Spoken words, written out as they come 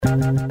Live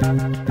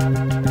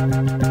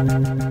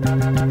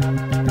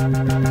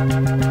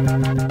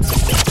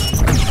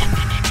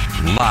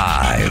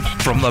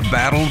from the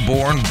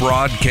Battle-Born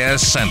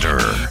Broadcast Center,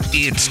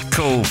 it's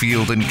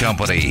Cofield and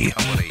Company.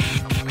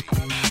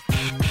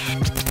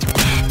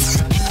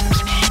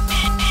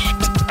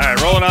 All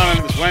right, rolling on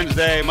into this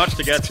Wednesday. Much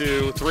to get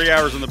to. 3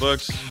 hours in the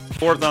books.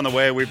 Fourth on the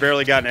way. We've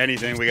barely gotten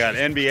anything. We got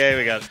NBA.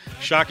 We got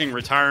shocking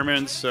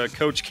retirements.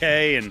 Coach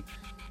K and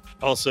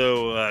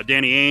also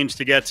Danny Ainge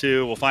to get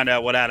to. We'll find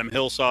out what Adam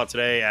Hill saw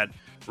today at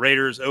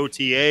Raiders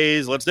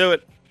OTAs. Let's do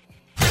it.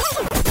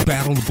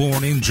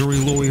 Battle-Born Injury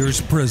Lawyers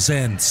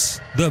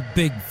presents the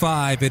Big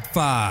Five at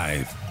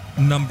 5.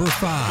 Number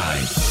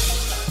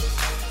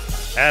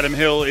 5. Adam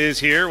Hill is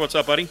here. What's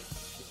up, buddy?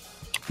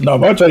 Not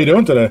much. How you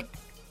doing today?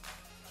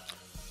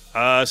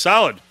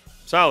 Solid.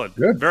 Good.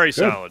 Very Good.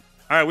 solid.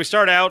 All right, we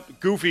start out.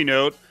 Goofy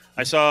note.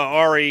 I saw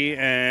Ari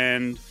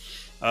and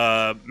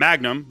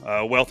Magnum,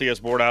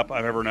 wealthiest board op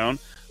I've ever known,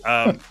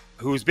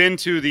 who's been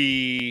to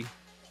the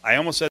 – I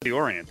almost said the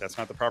Orient. That's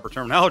not the proper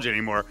terminology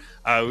anymore.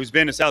 Who's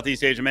been to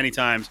Southeast Asia many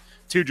times,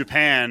 to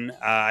Japan.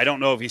 I don't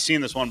know if he's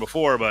seen this one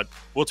before, but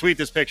we'll tweet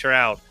this picture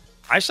out.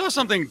 I saw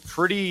something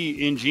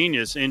pretty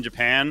ingenious in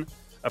Japan.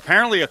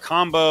 Apparently a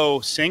combo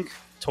sink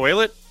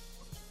toilet.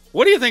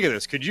 What do you think of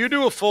this? Could you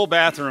do a full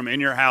bathroom in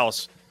your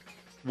house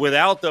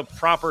without the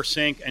proper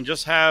sink and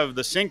just have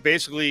the sink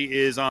basically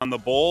is on the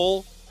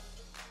bowl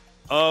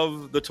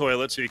of the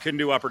toilet, so you couldn't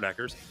do upper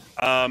deckers,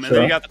 and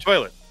then you got the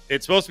toilet.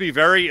 It's supposed to be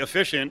very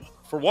efficient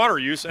for water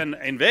use, and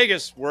in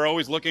Vegas, we're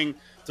always looking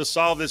to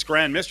solve this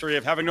grand mystery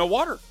of having no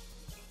water.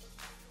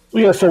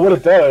 Well, yeah, so what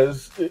it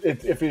does,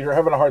 if you're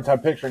having a hard time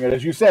picturing it,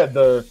 as you said,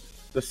 the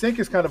sink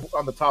is kind of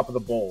on the top of the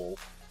bowl.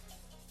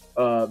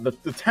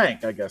 The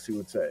tank, I guess you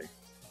would say,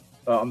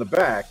 on the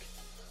back.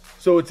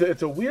 So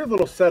it's a weird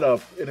little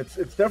setup, and it's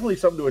definitely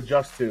something to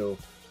adjust to.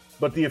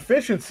 But the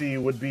efficiency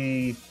would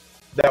be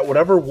that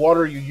whatever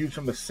water you use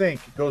from the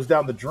sink goes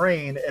down the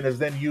drain and is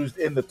then used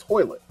in the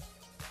toilet.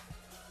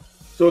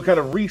 So it kind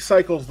of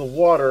recycles the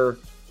water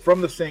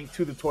from the sink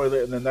to the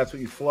toilet, and then that's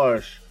what you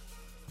flush.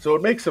 So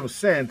it makes some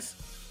sense.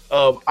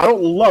 I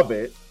don't love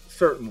it,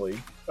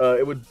 certainly.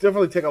 It would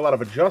definitely take a lot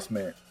of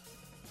adjustment.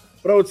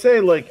 But I would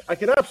say, like, I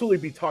could absolutely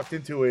be talked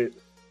into it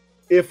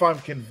if I'm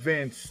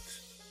convinced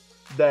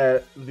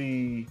that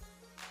the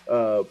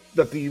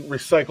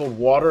recycled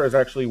water is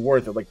actually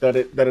worth it. Like, that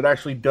it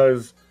actually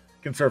does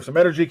conserve some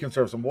energy,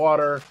 conserve some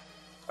water.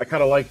 I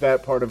kind of like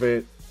that part of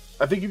it.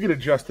 I think you can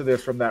adjust to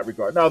this from that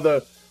regard. Now,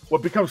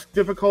 what becomes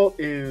difficult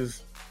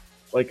is,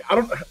 like, I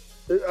don't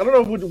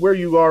know where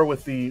you are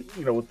with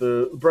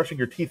the brushing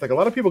your teeth. Like, a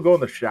lot of people go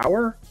in the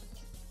shower.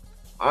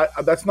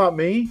 That's not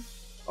me.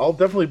 I'll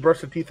definitely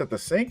brush the teeth at the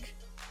sink.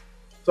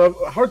 So I have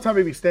a hard time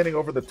maybe standing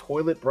over the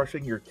toilet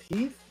brushing your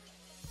teeth.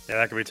 Yeah,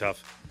 that could be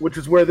tough. Which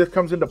is where this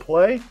comes into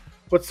play.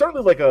 But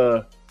certainly like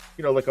a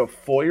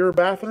foyer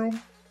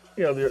bathroom,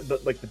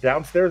 like the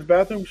downstairs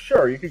bathroom.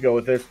 Sure, you could go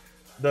with this.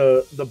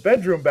 The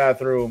bedroom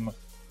bathroom.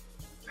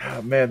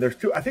 Oh, man,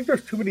 I think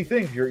there's too many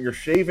things. You're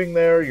shaving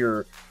there,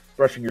 you're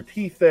brushing your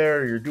teeth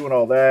there, you're doing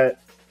all that.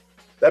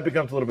 That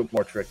becomes a little bit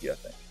more tricky, I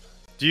think.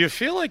 Do you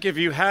feel like if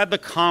you had the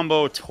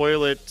combo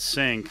toilet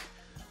sink,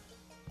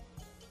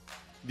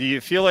 do you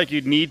feel like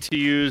you'd need to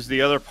use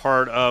the other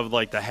part of,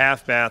 like, the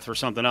half bath or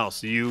something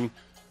else? Do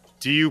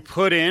you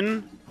put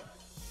in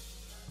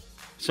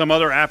some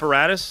other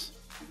apparatus?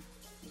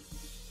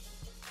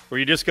 Or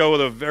you just go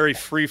with a very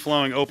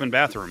free-flowing open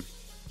bathroom?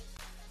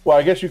 Well,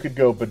 I guess you could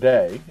go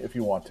bidet if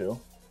you want to.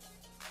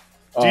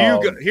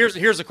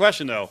 Here's the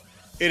question, though.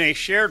 In a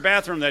shared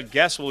bathroom that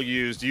guests will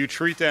use, do you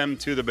treat them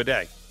to the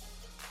bidet?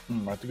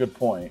 That's a good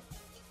point.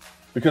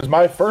 Because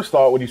my first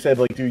thought when you said,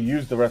 like, do you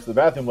use the rest of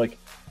the bathroom, like,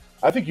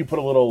 I think you put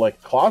a little,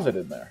 like, closet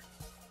in there.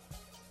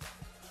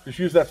 Just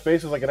use that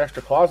space as, like, an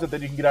extra closet.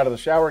 Then you can get out of the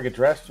shower, get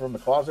dressed from the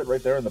closet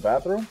right there in the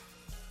bathroom.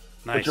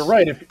 Nice. But you're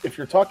right. If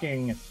you're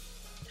talking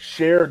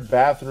shared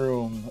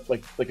bathroom,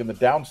 like in the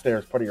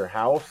downstairs part of your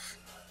house,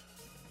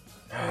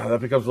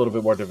 that becomes a little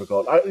bit more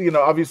difficult.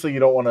 Obviously you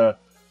don't want to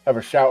have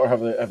a shower,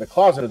 have a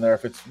closet in there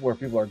if it's where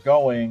people are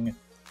going.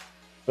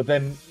 But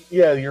then,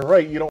 yeah, you're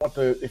right. You don't want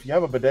if you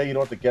have a bidet, you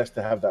don't want the guest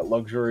to have that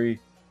luxury.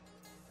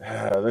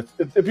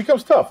 It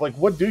becomes tough. Like,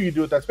 what do you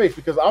do with that space?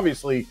 Because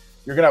obviously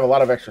you're going to have a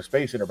lot of extra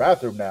space in your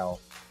bathroom now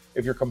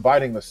if you're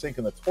combining the sink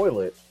and the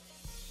toilet.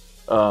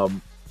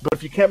 But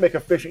if you can't make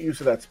efficient use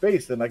of that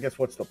space, then I guess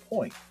what's the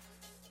point?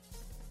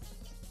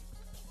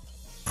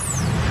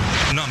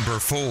 Number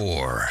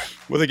 4.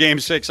 With a Game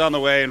 6 on the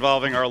way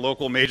involving our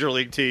local Major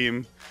League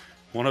team,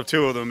 one of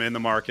two of them in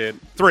the market.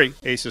 3,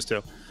 Aces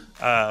 2.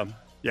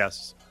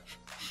 Yes.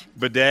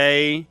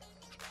 Bidet,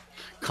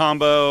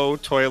 combo,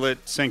 toilet,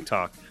 sink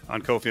talk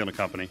on Cofield and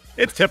Company.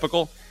 It's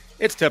typical.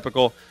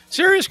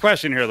 Serious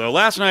question here, though.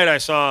 Last night I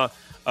saw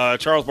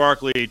Charles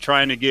Barkley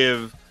trying to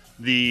give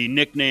the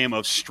nickname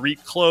of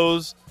street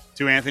clothes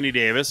to Anthony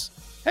Davis.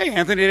 Hey,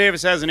 Anthony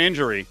Davis has an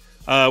injury.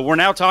 We're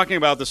now talking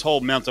about this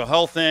whole mental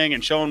health thing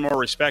and showing more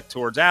respect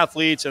towards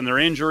athletes and their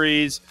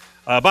injuries.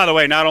 By the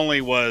way, not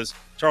only was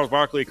Charles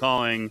Barkley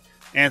calling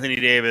Anthony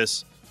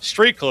Davis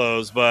street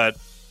clothes, but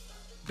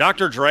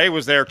Dr. Dre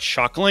was there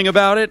chuckling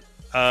about it.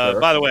 Sure.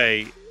 By the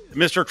way,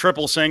 Mr.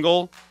 Triple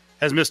Single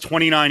has missed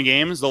 29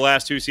 games the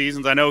last 2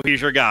 seasons. I know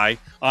he's your guy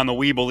on the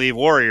We Believe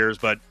Warriors,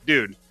 but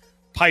dude,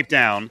 pipe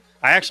down.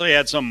 I actually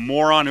had some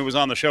moron who was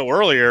on the show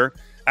earlier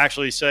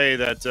actually say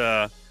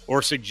that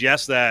or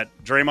suggest that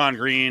Draymond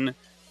Green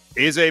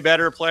is a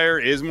better player,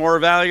 is more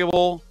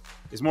valuable,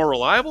 is more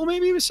reliable,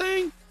 maybe he was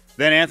saying,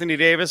 than Anthony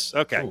Davis.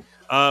 Okay.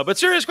 But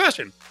serious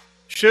question.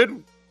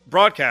 Should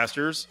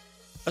broadcasters,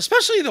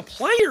 especially the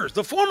players,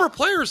 the former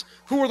players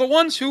who are the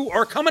ones who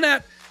are coming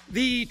at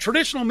the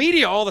traditional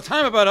media all the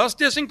time about us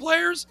dissing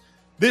players,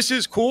 this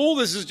is cool,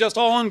 this is just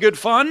all in good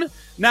fun,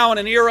 now in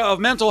an era of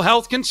mental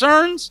health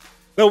concerns,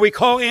 that we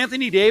call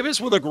Anthony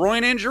Davis with a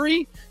groin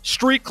injury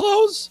street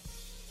clothes?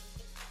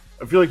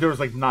 I feel like there was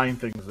like 9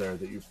 things there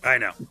that you. I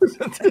know.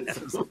 that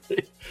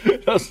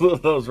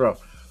was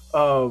rough.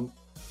 I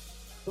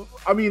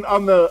mean,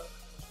 on the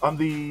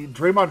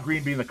Draymond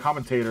Green being the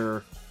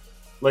commentator,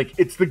 like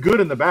it's the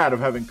good and the bad of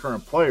having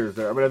current players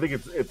there. I mean, I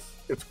think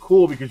it's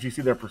cool because you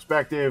see their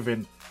perspective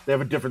and they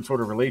have a different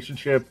sort of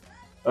relationship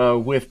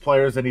with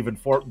players than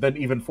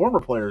even former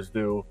players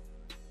do.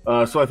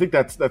 So I think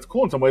that's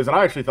cool in some ways. And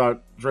I actually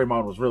thought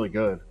Draymond was really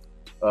good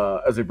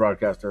as a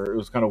broadcaster. It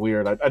was kind of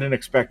weird. I didn't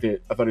expect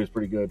it. I thought he was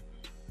pretty good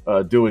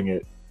doing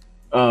it.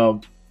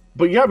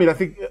 But yeah, I mean, I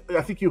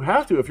think you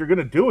have to, if you're going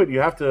to do it,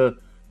 you have to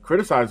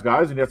criticize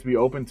guys and you have to be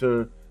open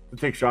to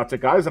take shots at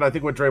guys. And I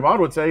think what Draymond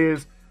would say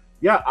is,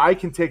 yeah, I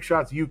can take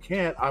shots. You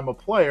can't. I'm a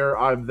player.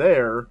 I'm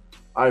there.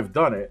 I've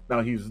done it.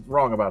 Now he's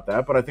wrong about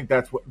that, but I think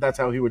that's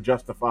how he would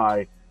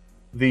justify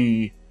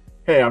the,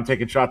 hey, I'm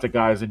taking shots at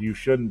guys and you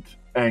shouldn't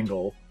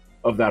angle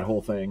of that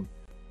whole thing.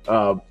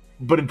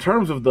 But in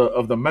terms of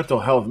the mental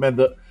health, man,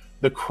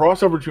 the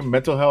crossover between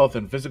mental health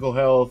and physical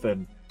health,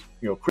 and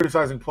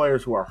criticizing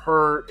players who are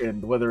hurt,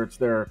 and whether it's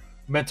their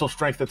mental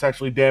strength that's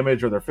actually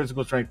damaged or their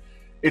physical strength,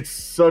 it's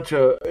such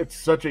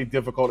a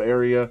difficult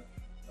area.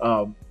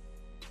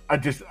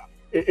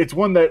 It's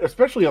one that,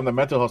 especially on the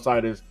mental health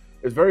side, is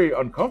very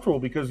uncomfortable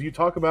because you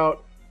talk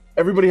about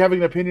everybody having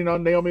an opinion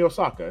on Naomi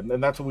Osaka,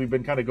 and that's what we've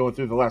been kind of going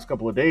through the last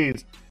couple of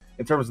days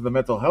in terms of the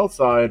mental health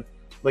side.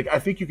 Like, I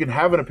think you can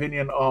have an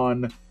opinion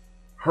on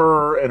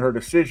her and her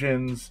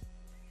decisions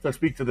to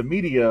speak to the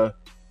media,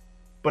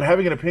 but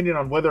having an opinion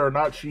on whether or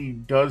not she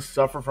does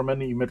suffer from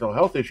any mental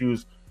health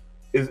issues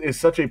is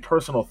such a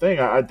personal thing.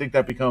 I think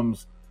that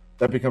becomes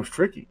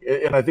tricky,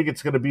 and I think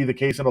it's going to be the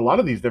case in a lot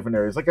of these different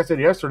areas. Like I said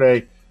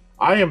yesterday,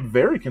 I am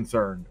very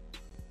concerned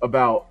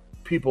about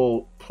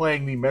people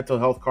playing the mental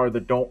health card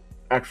that don't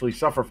actually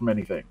suffer from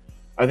anything.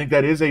 I think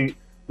that is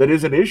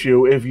an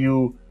issue if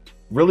you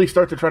really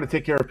start to try to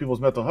take care of people's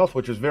mental health,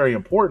 which is very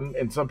important.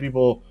 And some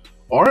people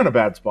are in a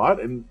bad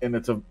spot, and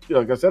it's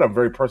like I said, a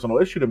very personal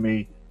issue to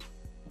me.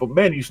 But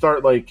man, you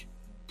start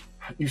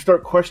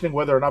questioning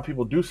whether or not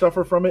people do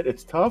suffer from it.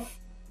 It's tough,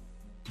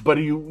 but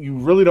you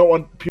really don't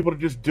want people to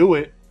just do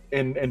it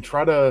and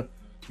try to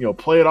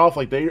play it off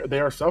like they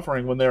are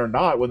suffering when they are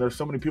not. When there's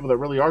so many people that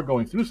really are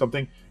going through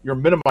something, you're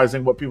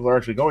minimizing what people are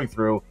actually going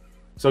through.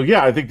 So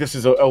yeah, I think this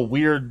is a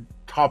weird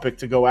topic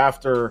to go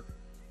after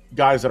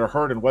guys that are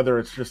hurt, and whether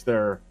it's just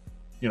their,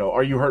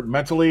 are you hurt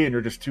mentally and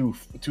you're just too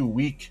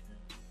weak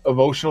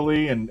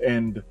emotionally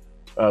and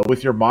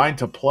with your mind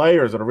to play,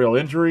 or is it a real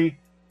injury?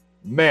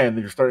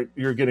 Man,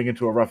 you're getting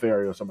into a rough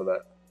area with some of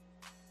that.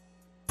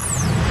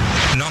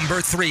 Number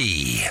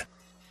 3.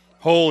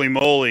 Holy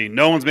moly.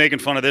 No one's making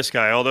fun of this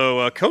guy,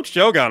 although Coach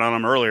Joe got on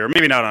him earlier.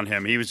 Maybe not on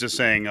him. He was just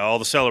saying all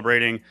the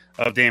celebrating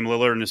of Dame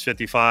Lillard and his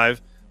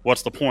 55.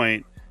 What's the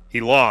point?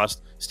 He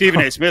lost.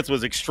 Stephen A. Smith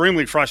was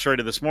extremely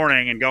frustrated this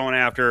morning and going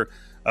after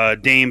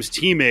Dame's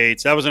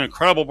teammates. That was an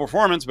incredible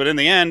performance, but in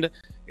the end,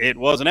 it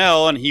was an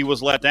L, and he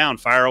was let down.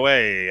 Fire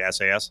away,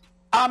 SAS.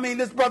 I mean,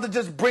 this brother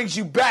just brings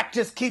you back,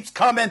 just keeps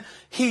coming.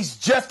 He's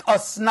just a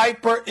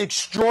sniper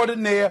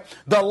extraordinaire,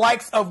 the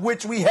likes of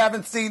which we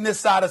haven't seen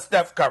this side of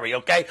Steph Curry,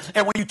 okay?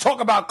 And when you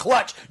talk about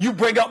clutch, you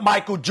bring up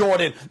Michael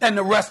Jordan and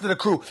the rest of the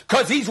crew,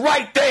 because he's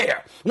right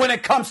there when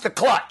it comes to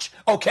clutch,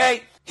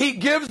 okay? He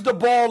gives the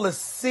ball to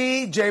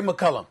C.J.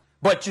 McCollum.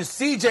 But you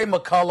C.J.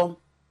 McCollum,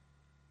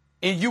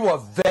 and you a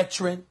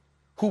veteran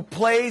who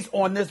plays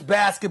on this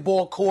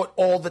basketball court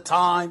all the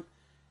time,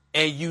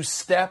 and you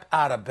step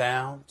out of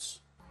bounds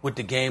with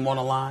the game on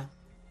the line?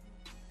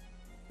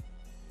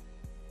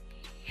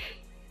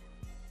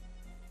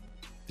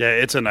 Yeah,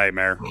 it's a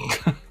nightmare.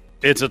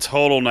 It's a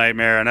total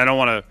nightmare, and I don't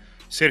want to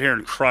sit here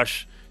and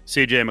crush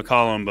C.J.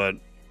 McCollum, but, I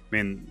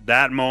mean,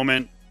 that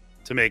moment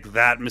to make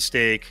that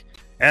mistake,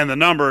 and the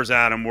numbers,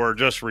 Adam, were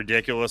just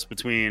ridiculous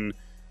between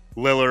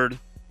Lillard,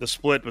 the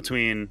split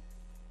between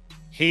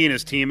he and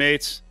his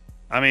teammates.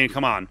 I mean,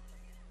 come on.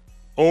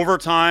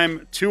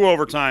 Overtime, 2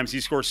 overtimes,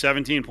 he scores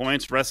 17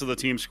 points. The rest of the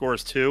team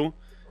scores 2.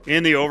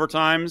 In the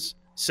overtimes,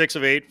 6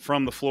 of 8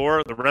 from the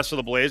floor. The rest of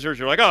the Blazers,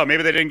 you're like, oh,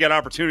 maybe they didn't get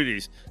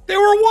opportunities. They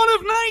were 1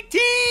 of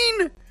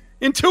 19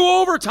 in 2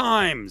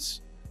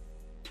 overtimes.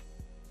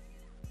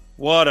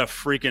 What a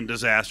freaking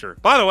disaster.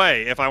 By the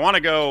way, if I want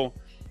to go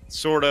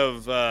sort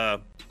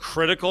of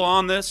critical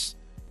on this,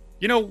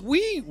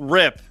 we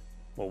rip.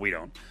 Well, we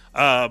don't.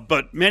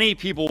 But many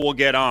people will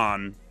get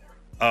on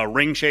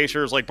ring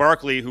chasers like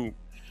Barkley, who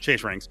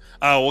chase rings.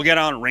 Will get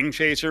on ring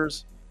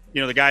chasers.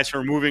 The guys who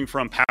are moving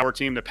from power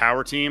team to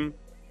power team.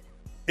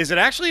 Is it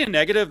actually a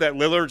negative that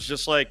Lillard's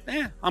just like,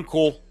 I'm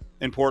cool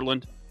in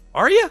Portland?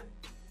 Are you?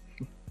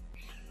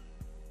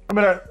 I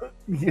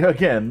mean,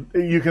 again,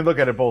 you can look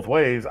at it both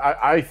ways.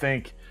 I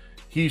think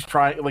he's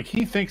trying,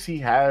 he thinks he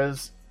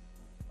has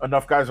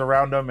enough guys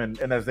around him,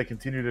 and as they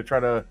continue to try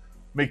to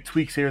make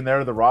tweaks here and there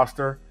to the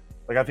roster,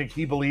 I think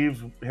he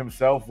believes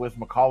himself with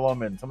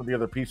McCollum and some of the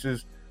other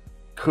pieces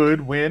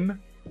could win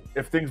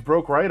if things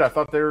broke right. I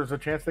thought there was a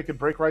chance they could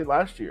break right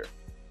last year,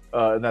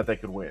 and that they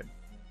could win.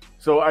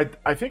 So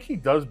I think he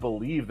does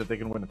believe that they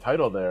can win a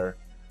title there.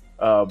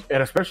 And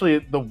especially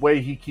the way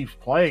he keeps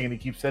playing and he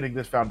keeps setting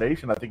this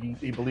foundation, I think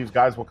he believes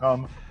guys will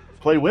come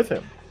play with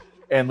him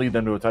and lead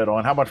them to a title,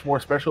 and how much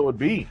more special it would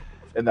be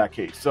in that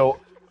case. So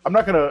I'm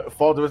not going to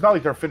fault it. It's not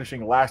like they're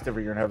finishing last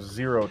every year and have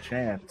zero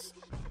chance.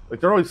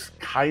 They're always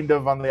kind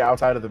of on the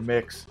outside of the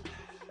mix.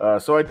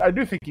 So I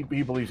do think he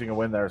believes he can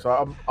win there.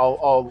 So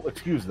I'll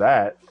excuse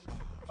that.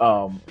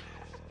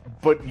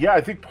 But yeah,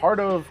 I think part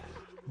of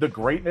the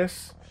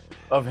greatness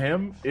of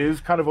him is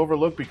kind of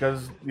overlooked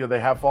because they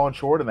have fallen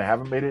short and they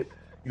haven't made it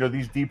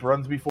these deep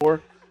runs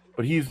before.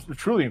 But he's a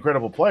truly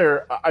incredible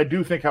player. I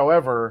do think,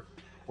 however,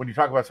 when you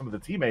talk about some of the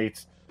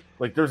teammates,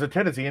 there's a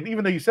tendency, and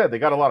even though you said they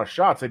got a lot of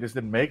shots, they just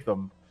didn't make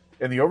them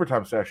in the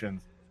overtime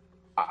sessions.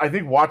 I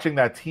think watching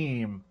that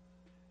team,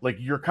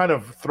 you're kind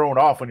of thrown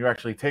off when you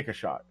actually take a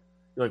shot.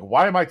 You're like,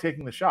 why am I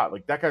taking the shot?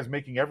 That guy's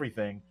making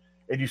everything,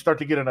 and you start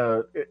to get in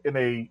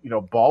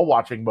a ball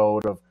watching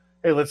mode of,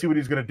 hey, let's see what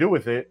he's going to do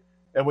with it.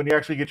 And when you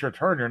actually get your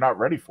turn, you're not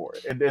ready for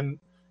it. And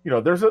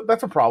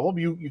that's a problem.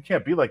 You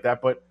can't be like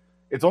that, but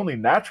it's only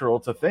natural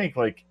to think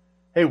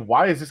hey,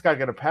 why is this guy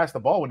going to pass the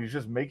ball when he's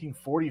just making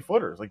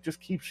 40-footers? Just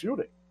keep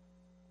shooting.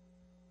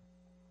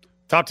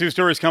 Top two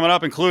stories coming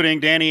up, including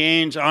Danny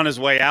Ainge on his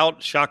way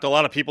out. Shocked a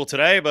lot of people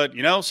today, but,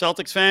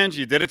 Celtics fans,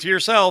 you did it to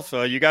yourself.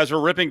 You guys were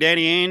ripping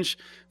Danny Ainge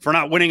for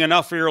not winning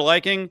enough for your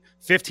liking.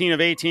 15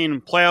 of 18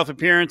 playoff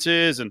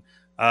appearances, and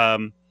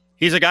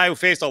he's a guy who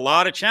faced a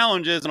lot of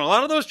challenges, and a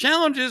lot of those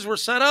challenges were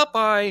set up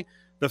by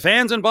the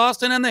fans in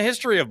Boston and the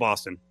history of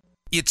Boston.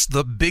 It's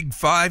the Big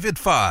 5 at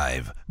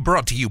 5,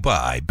 brought to you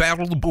by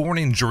Battle-Born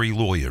Injury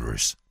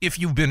Lawyers. If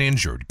you've been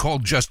injured, call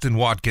Justin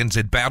Watkins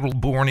at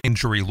Battle-Born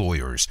Injury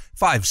Lawyers,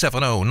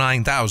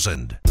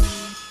 570-9000.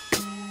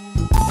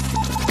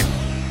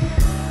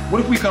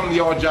 What if we come to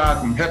y'all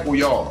jobs and heckle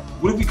y'all?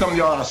 What if we come to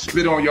y'all and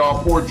spit on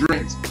y'all, pour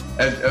drinks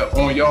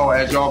on y'all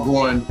as y'all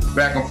going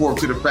back and forth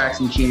to the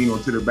fax machine or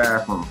to the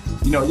bathroom?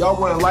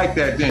 Y'all wouldn't like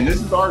that then.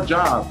 This is our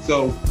job.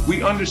 So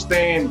we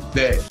understand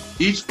that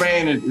each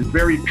fan is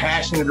very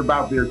passionate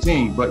about their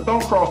team, but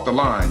don't cross the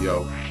line,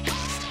 yo.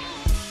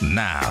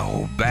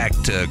 Now, back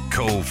to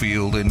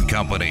Cofield and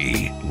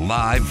Company,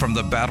 live from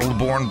the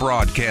Battle-Born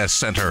Broadcast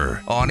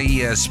Center on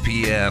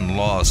ESPN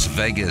Las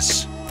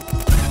Vegas.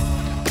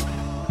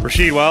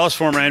 Rasheed Wallace,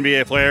 former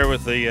NBA player,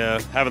 with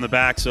the having the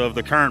backs of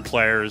the current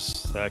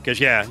players.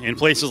 Because, in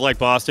places like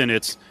Boston,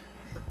 it's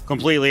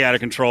completely out of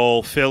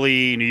control.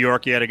 Philly, New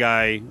York, you had a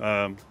guy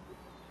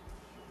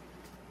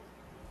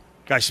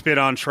spit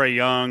on Trae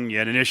Young. You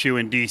had an issue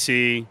in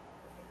D.C.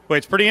 But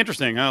it's pretty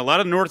interesting. A lot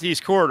of the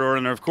Northeast corridor,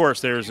 and, of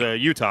course, there's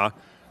Utah,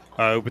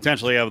 who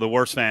potentially have the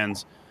worst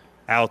fans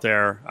out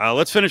there.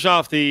 Let's finish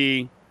off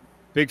the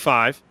Big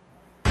 5.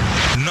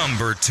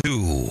 Number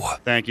 2.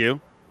 Thank you.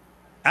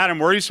 Adam,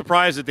 were you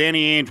surprised that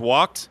Danny Ainge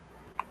walked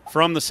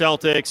from the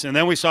Celtics? And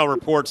then we saw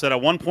reports that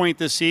at one point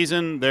this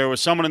season, there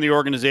was someone in the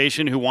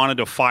organization who wanted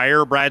to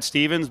fire Brad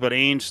Stevens, but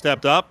Ainge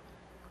stepped up,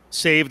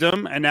 saved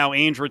him, and now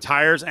Ainge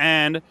retires,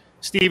 and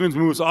Stevens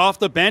moves off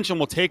the bench and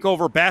will take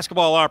over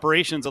basketball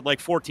operations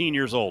at 14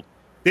 years old.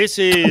 This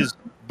is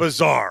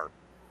bizarre.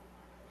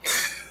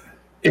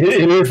 It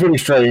is pretty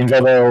strange,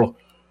 although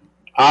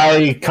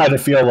I kind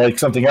of feel like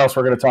something else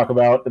we're going to talk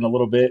about in a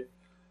little bit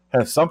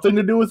has something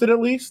to do with it, at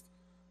least.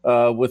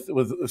 With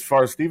as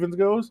far as Stevens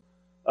goes,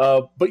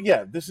 but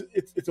yeah,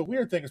 it's a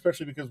weird thing,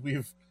 especially because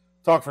we've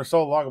talked for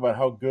so long about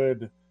how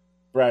good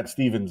Brad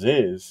Stevens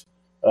is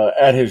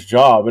at his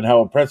job and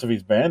how impressive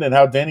he's been, and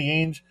how Danny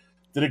Ainge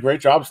did a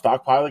great job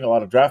stockpiling a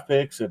lot of draft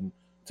picks and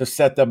to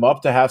set them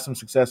up to have some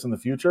success in the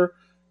future.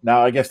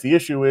 Now, I guess the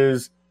issue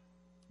is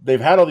they've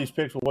had all these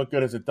picks, but what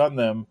good has it done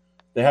them?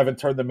 They haven't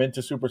turned them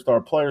into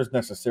superstar players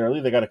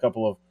necessarily. They got a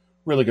couple of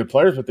really good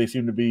players, but they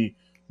seem to be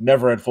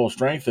never at full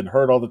strength and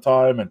hurt all the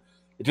time, and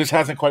it just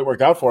hasn't quite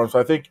worked out for him. So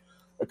I think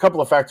a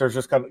couple of factors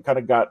just kind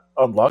of got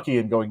unlucky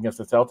in going against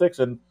the Celtics.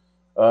 And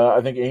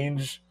I think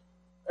Ainge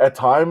at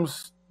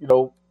times,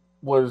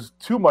 was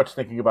too much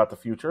thinking about the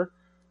future,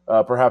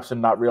 perhaps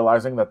in not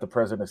realizing that the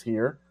present is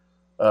here.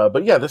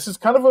 But yeah, this is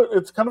kind of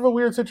a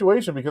weird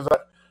situation because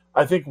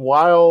I think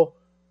while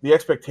the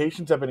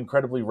expectations have been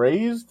incredibly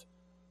raised,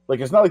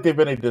 it's not like they've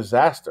been a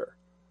disaster.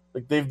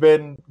 They've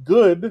been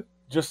good,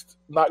 just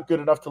not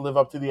good enough to live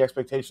up to the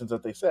expectations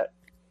that they set.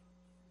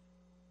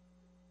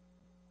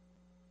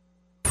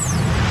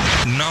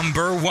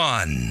 Number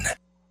 1.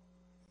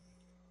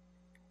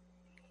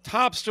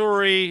 Top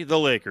story, the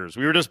Lakers.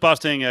 We were just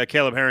busting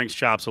Caleb Herring's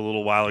chops a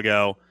little while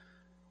ago.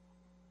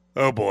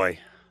 Oh, boy.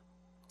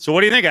 So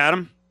what do you think,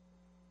 Adam?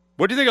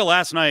 What do you think of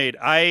last night?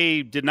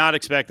 I did not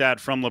expect that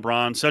from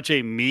LeBron. Such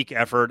a meek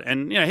effort.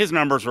 And, his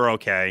numbers were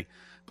okay.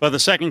 But the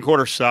second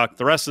quarter sucked.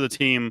 The rest of the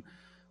team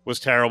was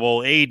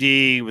terrible.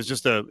 AD was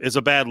is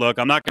a bad look.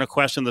 I'm not going to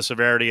question the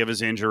severity of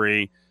his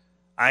injury.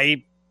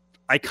 I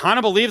kind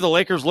of believe the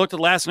Lakers looked at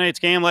last night's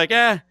game like,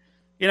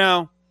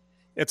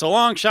 it's a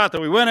long shot that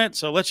we win it,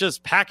 so let's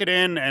just pack it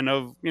in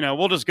and,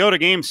 we'll just go to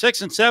game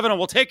 6 and 7 and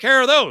we'll take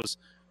care of those.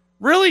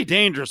 Really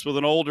dangerous with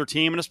an older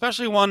team, and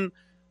especially one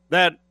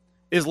that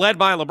is led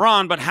by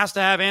LeBron but has to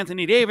have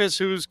Anthony Davis,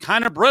 who's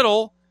kind of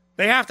brittle.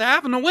 They have to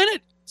have him to win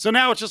it. So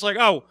now it's just like,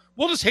 oh,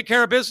 we'll just take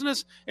care of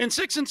business in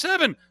 6 and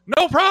 7.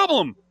 No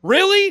problem.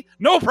 Really?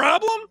 No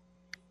problem?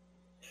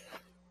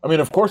 I mean,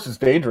 of course it's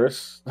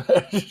dangerous.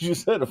 As you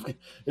said,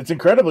 it's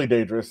incredibly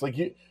dangerous.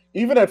 Like,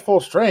 even at full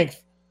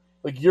strength,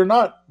 like, you're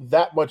not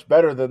that much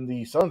better than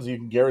the Suns. You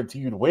can guarantee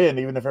you'd win,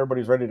 even if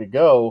everybody's ready to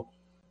go.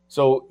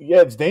 So,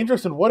 yeah, it's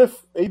dangerous. And what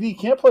if AD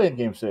can't play in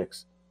Game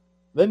 6?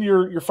 Then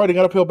you're fighting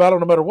an uphill battle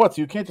no matter what.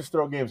 So you can't just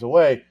throw games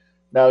away.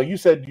 Now, you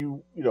said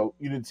you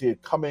didn't see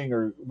it coming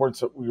or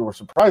you were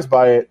surprised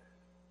by it.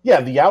 Yeah,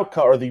 the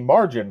outcome or the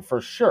margin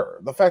for sure.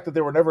 The fact that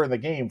they were never in the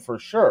game for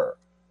sure.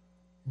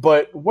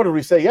 But what did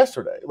we say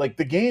yesterday? Like,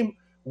 the game,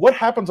 what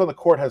happens on the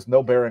court has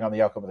no bearing on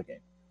the outcome of the game.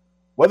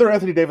 Whether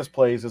Anthony Davis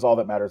plays is all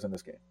that matters in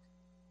this game.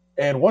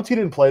 And once he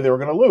didn't play, they were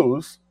going to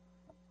lose.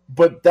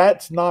 But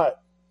that's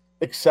not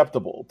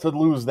acceptable to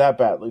lose that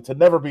badly, to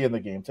never be in the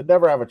game, to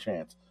never have a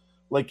chance.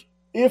 Like,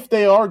 if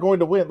they are going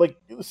to win, like,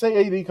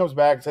 say AD comes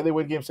back, say they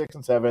win game 6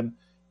 and 7,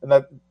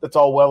 and that's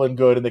all well and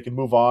good, and they can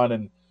move on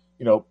and,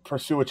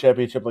 pursue a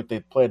championship like they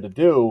plan to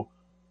do.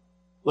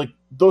 Like,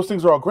 those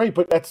things are all great,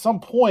 but at some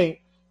point,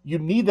 you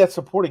need that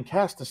supporting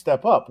cast to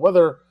step up,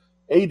 whether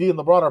AD and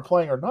LeBron are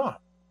playing or not.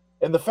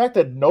 And the fact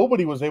that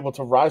nobody was able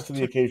to rise to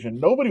the occasion,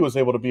 nobody was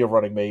able to be a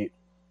running mate,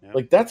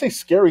 like, that's a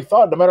scary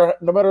thought, no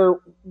matter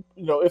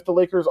if the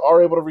Lakers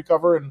are able to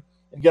recover and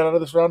get out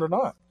of this round or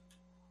not.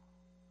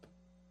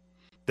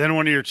 Then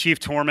one of your chief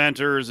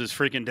tormentors is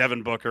freaking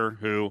Devin Booker,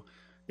 who,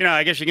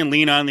 I guess you can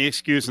lean on the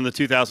excuse in the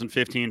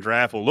 2015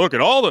 draft. Well, look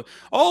at all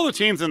the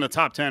teams in the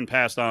top 10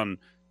 passed on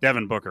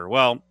Devin Booker.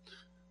 Well,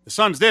 the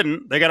Suns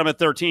didn't. They got him at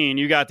 13.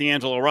 You got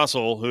D'Angelo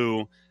Russell,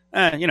 who,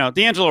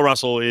 D'Angelo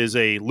Russell is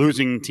a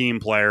losing team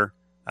player.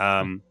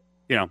 The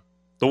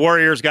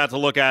Warriors got to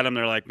look at him.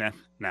 They're like, nah.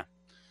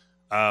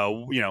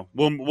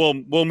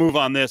 We'll move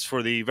on this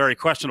for the very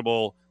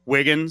questionable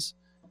Wiggins.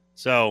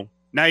 So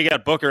now you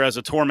got Booker as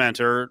a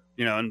tormentor,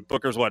 and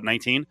Booker's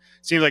 19?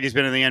 Seems like he's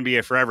been in the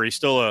NBA forever. He's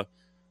still a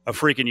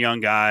freaking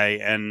young guy.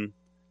 And,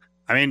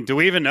 I mean, do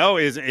we even know,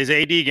 is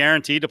AD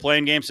guaranteed to play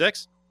in Game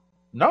 6?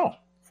 No,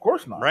 of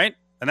course not. Right?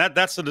 And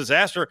that's the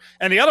disaster.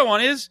 And the other one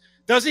is,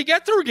 does he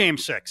get through Game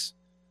 6?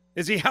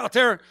 Is he out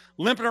there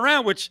limping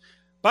around, which,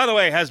 by the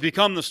way, has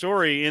become the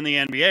story in the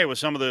NBA with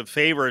some of the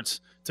favorites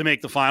to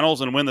make the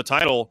finals and win the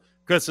title,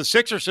 because the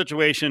Sixers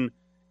situation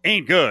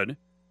ain't good.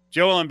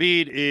 Joel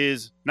Embiid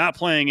is not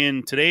playing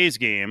in today's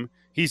game.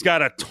 He's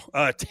got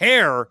a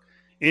tear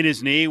in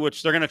his knee,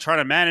 which they're going to try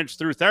to manage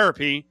through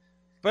therapy.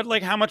 But,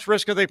 like, how much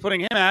risk are they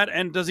putting him at,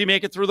 and does he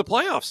make it through the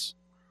playoffs?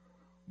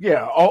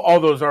 Yeah, all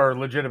those are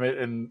legitimate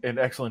and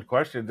excellent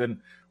questions. And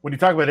when you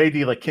talk about AD,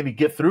 like, can he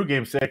get through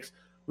Game 6?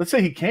 Let's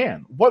say he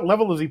can. What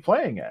level is he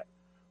playing at?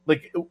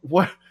 Like,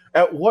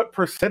 at what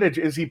percentage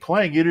is he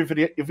playing,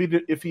 even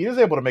if he is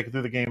able to make it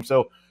through the game?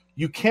 So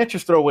you can't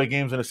just throw away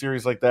games in a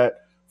series like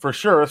that, for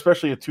sure,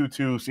 especially a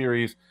 2-2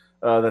 series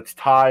that's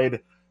tied,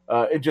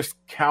 and just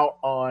count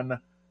on,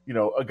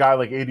 a guy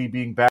like AD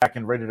being back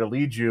and ready to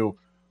lead you.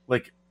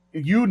 Like,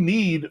 you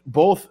need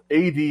both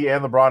AD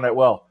and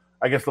LeBron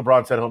I guess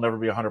LeBron said he'll never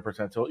be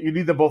 100%. So you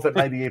need them both at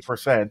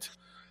 98%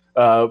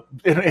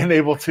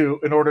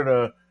 in order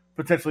to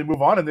potentially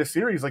move on in this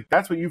series. Like,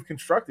 that's what you've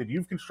constructed.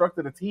 You've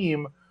constructed a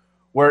team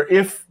where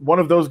if one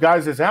of those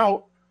guys is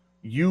out,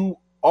 you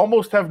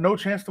almost have no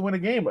chance to win a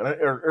game,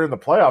 or in the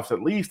playoffs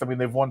at least. I mean,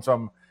 they've won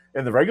some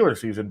in the regular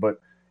season, but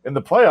in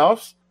the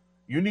playoffs,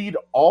 you need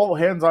all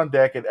hands on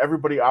deck and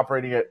everybody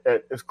operating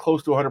at as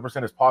close to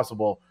 100% as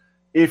possible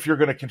if you're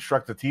going to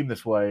construct a team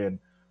this way. And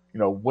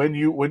when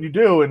you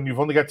do, and you've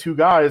only got two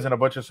guys and a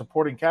bunch of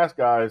supporting cast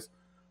guys,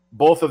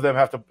 both of them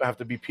have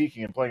to be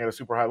peaking and playing at a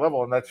super high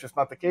level, and that's just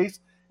not the case.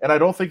 And I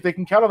don't think they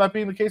can count on that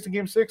being the case in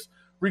Game 6,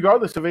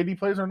 regardless if AD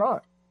plays or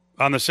not.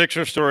 On the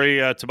Sixers story,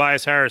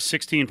 Tobias Harris,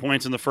 16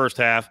 points in the first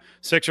half.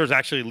 Sixers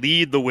actually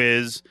lead the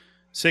Wiz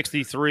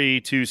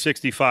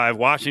 63-65.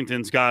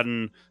 Washington's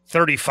gotten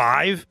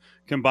 35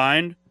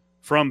 combined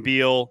from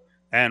Beal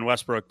and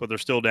Westbrook, but they're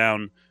still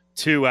down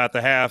 2 at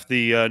the half.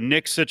 The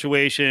Knicks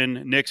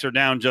situation, Knicks are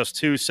down just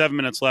 2, 7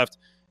 minutes left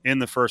in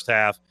the first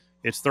half.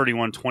 It's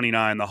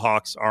 31-29. The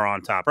Hawks are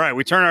on top. All right,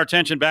 we turn our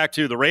attention back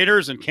to the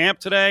Raiders in camp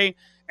today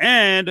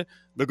and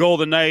the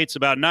Golden Knights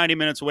about 90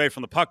 minutes away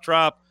from the puck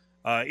drop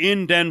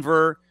in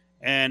Denver.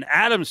 And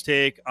Adam's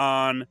take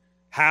on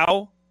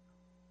how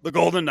the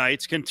Golden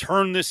Knights can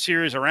turn this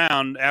series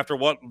around after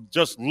what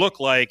just looked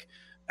like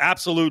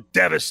absolute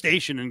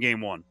devastation in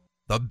Game 1.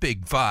 The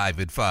Big 5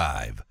 at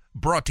 5,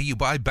 brought to you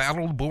by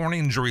Battle-Born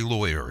Injury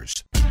Lawyers.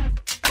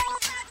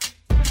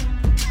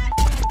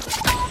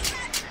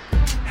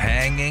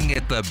 Hanging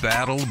at the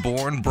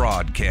Battle-Born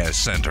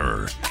Broadcast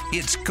Center,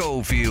 it's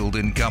Cofield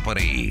and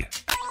Company.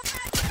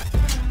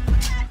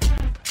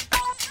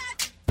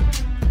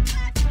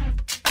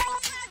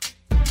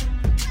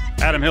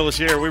 Adam Hill is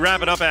here. We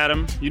wrap it up,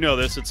 Adam. You know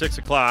this, at 6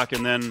 o'clock,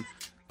 and then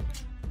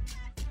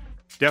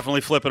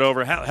definitely flip it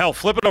over. Hell,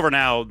 flip it over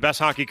now. Best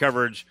hockey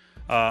coverage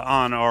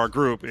on our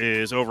group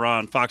is over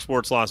on Fox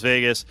Sports Las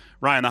Vegas.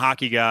 Ryan, the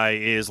hockey guy,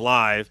 is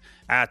live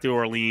at the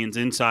Orleans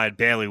inside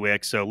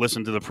Bailiwick, so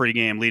listen to the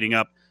pregame leading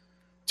up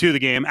to the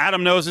game.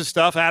 Adam knows his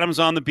stuff. Adam's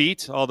on the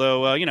beat,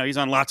 although, he's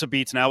on lots of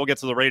beats now. We'll get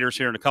to the Raiders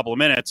here in a couple of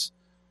minutes.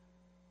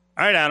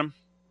 All right, Adam,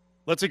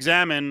 let's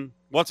examine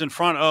what's in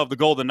front of the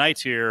Golden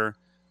Knights here.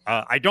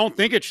 I don't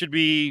think it should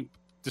be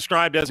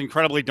described as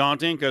incredibly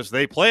daunting because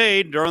they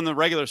played during the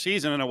regular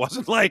season, and it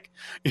wasn't like,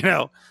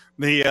 the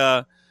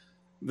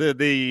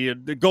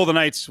Golden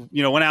Knights,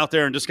 went out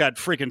there and just got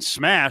freaking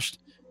smashed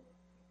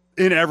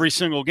in every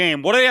single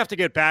game. What do they have to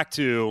get back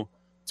to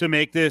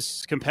make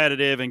this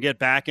competitive and get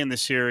back in the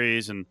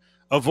series and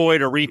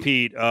avoid a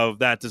repeat of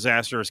that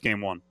disastrous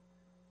Game 1?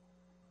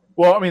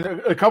 Well, I mean,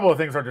 a couple of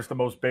things are just the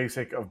most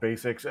basic of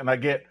basics, and I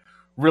get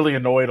really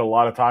annoyed a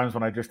lot of times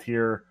when I just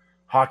hear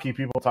hockey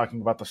people talking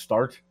about the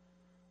start.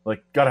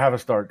 Like, gotta have a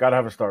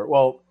start.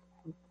 Well,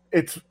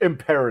 it's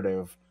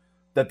imperative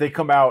that they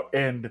come out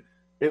and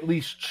at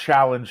least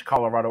challenge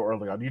Colorado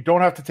early on. You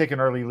don't have to take an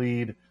early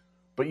lead,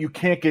 but you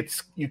can't get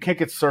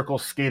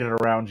circles skated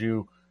around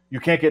you. You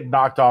can't get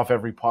knocked off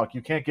every puck.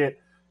 You can't get,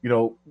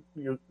 you're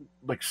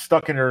like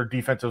stuck in your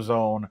defensive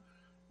zone.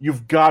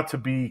 You've got to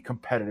be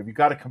competitive. You've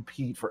got to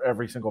compete for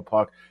every single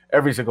puck,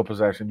 every single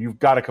possession. You've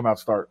got to come out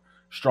start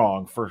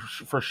strong for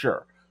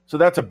sure. So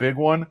that's a big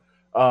one.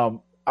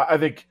 I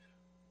think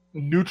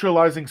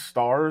neutralizing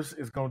stars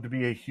is going to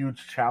be a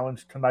huge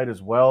challenge tonight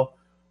as well.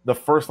 The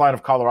first line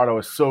of Colorado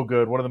is so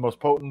good, one of the most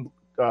potent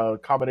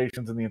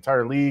combinations in the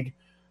entire league.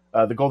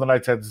 The Golden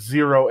Knights had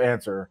zero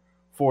answer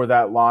for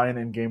that line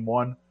in Game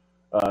 1,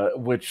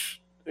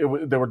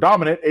 they were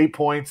dominant, 8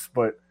 points,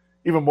 but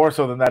even more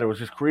so than that, it was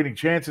just creating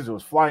chances. It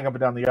was flying up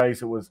and down the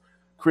ice. It was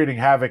creating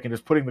havoc and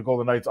just putting the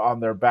Golden Knights on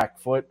their back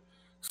foot.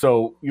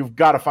 So you've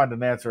got to find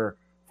an answer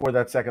for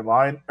that second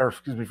line,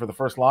 for the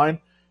first line.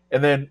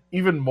 And then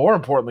even more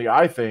importantly,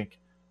 I think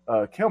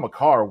Cale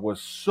Makar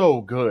was so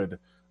good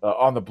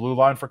on the blue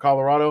line for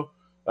Colorado.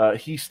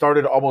 He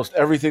started almost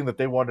everything that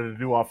they wanted to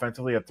do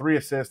offensively. He had 3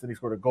 assists, and he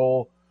scored a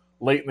goal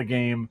late in the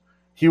game.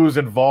 He was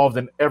involved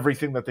in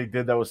everything that they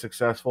did that was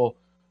successful.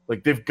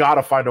 Like, they've got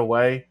to find a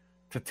way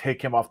to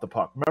take him off the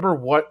puck. Remember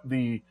what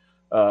the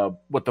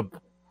Blues.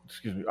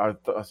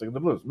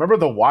 Remember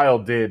the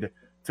Wild did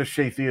to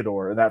Shea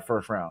Theodore in that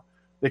first round.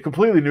 They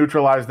completely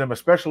neutralized him,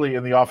 especially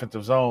in the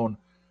offensive zone.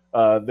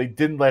 They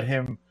didn't let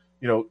him,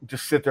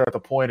 just sit there at the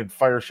point and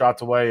fire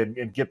shots away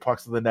and get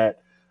pucks to the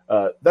net.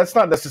 That's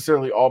not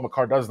necessarily all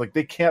Makar does. Like,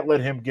 they can't let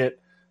him get,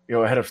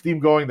 ahead of steam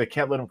going. They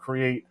can't let him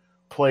create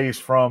plays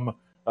from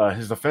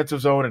his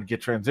offensive zone and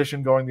get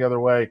transition going the other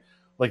way.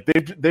 Like,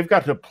 they've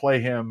got to play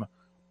him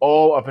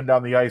all up and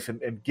down the ice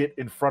and get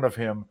in front of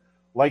him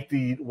like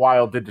the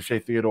Wild did to Shea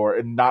Theodore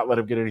and not let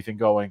him get anything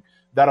going.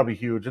 That'll be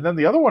huge. And then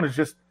the other one is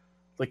just,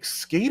 like,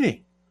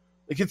 skating.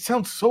 Like, it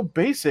sounds so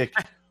basic,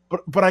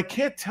 but I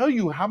can't tell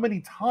you how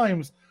many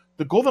times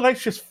the Golden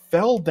Knights just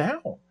fell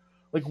down.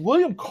 Like,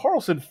 William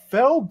Karlsson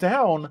fell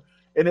down,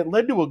 and it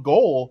led to a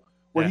goal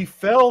where he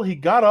fell, he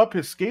got up,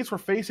 his skates were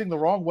facing the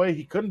wrong way,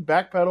 he couldn't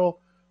backpedal.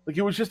 Like,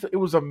 it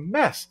was a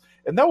mess.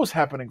 And that was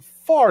happening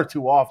far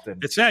too often.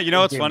 It's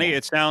funny.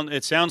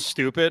 It sounds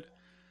stupid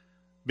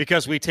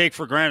because we take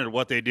for granted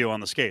what they do on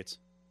the skates.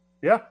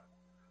 Yeah.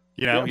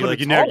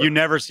 You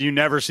never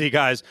see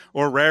guys,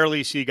 or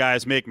rarely see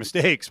guys, make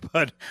mistakes,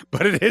 but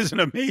it is an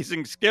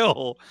amazing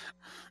skill,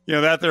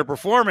 that they're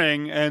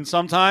performing, and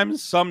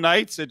sometimes, some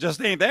nights, it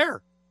just ain't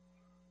there.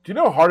 Do you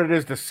know how hard it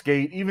is to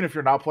skate, even if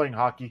you're not playing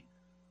hockey?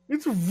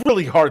 It's a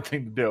really hard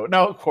thing to do.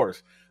 Now, of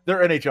course, they're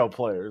NHL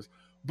players,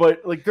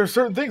 but like, there's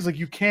certain things like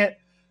you can't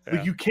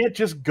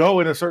just go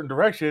in a certain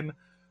direction.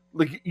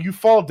 Like, you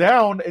fall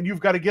down, and you've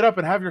got to get up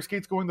and have your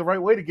skates going the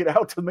right way to get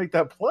out to make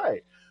that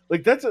play.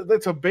 Like, that's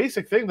a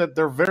basic thing that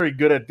they're very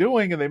good at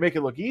doing, and they make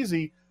it look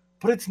easy,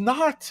 but it's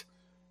not.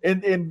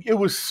 And it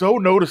was so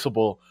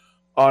noticeable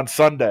on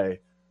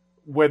Sunday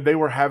when they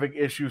were having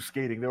issues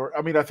skating.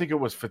 I think it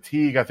was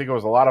fatigue. I think it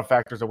was a lot of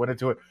factors that went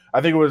into it. I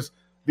think it was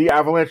the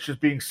Avalanche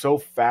just being so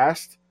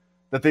fast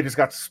that they just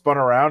got spun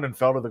around and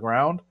fell to the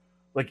ground.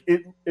 Like,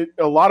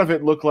 a lot of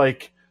it looked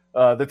like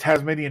the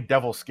Tasmanian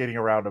Devil skating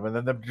around them, and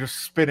then them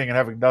just spinning and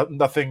having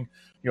nothing,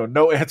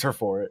 no answer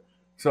for it.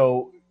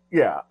 So,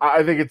 yeah,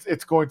 I think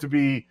it's going to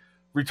be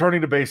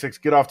returning to basics,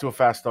 get off to a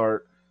fast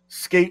start,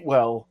 skate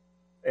well,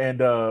 and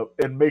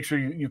make sure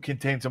you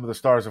contain some of the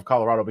stars of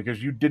Colorado,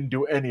 because you didn't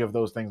do any of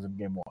those things in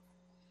Game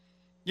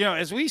 1.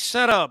 As we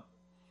set up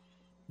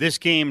this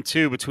game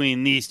too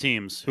between these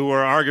teams, who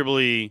are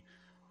arguably,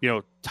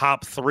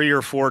 top 3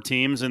 or 4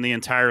 teams in the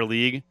entire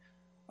league.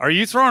 Are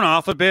you thrown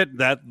off a bit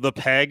that the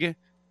Peg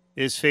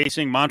is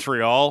facing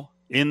Montreal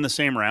in the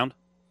same round?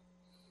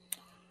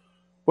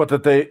 What,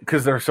 that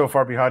because they're so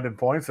far behind in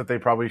points that they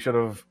probably should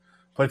have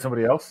played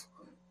somebody else?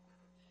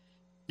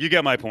 You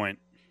get my point.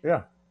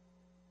 Yeah.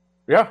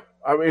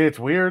 I mean, it's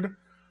weird.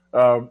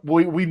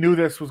 We knew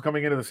this was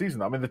coming into the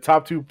season. I mean, the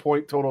top 2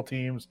 point total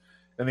teams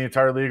in the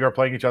entire league are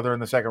playing each other in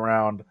the second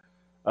round.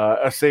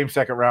 A same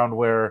second round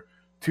where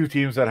 2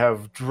 teams that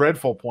have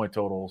dreadful point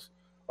totals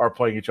are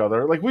playing each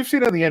other. Like we've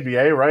seen it in the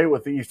NBA, right,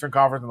 with the Eastern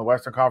Conference and the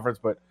Western Conference,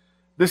 but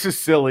this is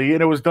silly,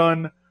 and it was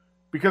done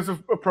because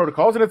of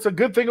protocols, and it's a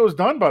good thing it was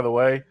done, by the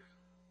way,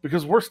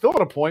 because we're still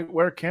at a point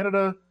where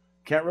Canada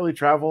can't really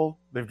travel.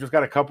 They've just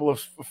got a couple of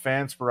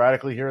fans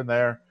sporadically here and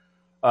there.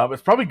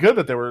 It's probably good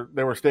that they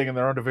were staying in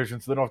their own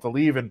division so they don't have to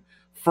leave and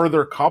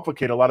further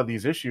complicate a lot of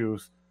these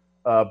issues.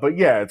 But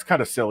yeah, it's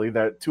kind of silly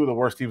that 2 of the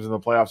worst teams in the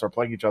playoffs are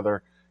playing each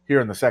other here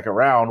in the second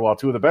round, while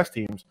 2 of the best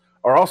teams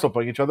are also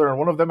playing each other, and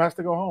one of them has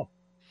to go home.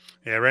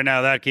 Yeah, right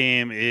now that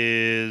game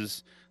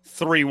is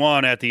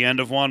 3-1 at the end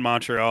of one.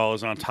 Montreal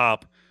is on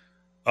top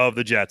of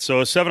the Jets. So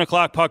a 7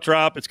 o'clock puck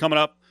drop. It's coming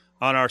up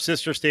on our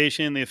sister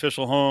station, the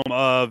official home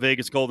of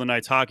Vegas Golden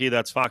Knights hockey.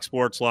 That's Fox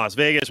Sports Las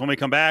Vegas. When we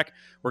come back,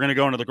 we're going to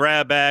go into the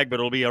grab bag, but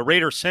it'll be a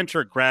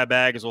Raider-centric grab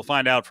bag, as we'll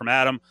find out from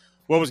Adam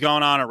what was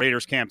going on at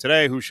Raiders camp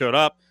today, who showed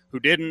up, who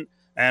didn't.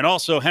 And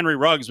also Henry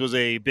Ruggs was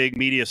a big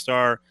media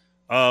star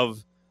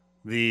of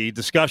the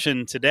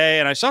discussion today.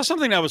 And I saw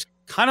something that was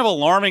kind of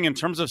alarming in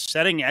terms of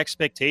setting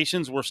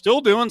expectations. We're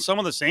still doing some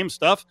of the same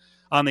stuff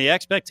on the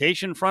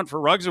expectation front for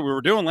Ruggs that we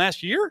were doing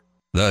last year.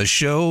 The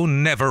show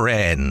never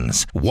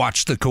ends.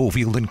 Watch the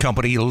Cofield and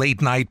Company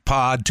Late Night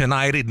Pod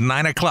tonight at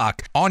 9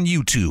 o'clock on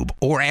YouTube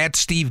or at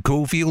Steve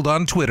Cofield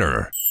on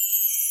Twitter.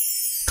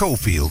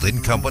 Cofield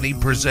and Company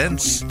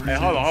presents Hey,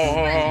 hold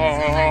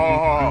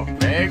on.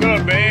 Bag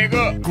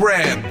up.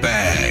 Grab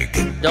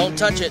Bag. Don't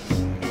touch it.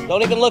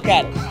 Don't even look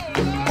at it.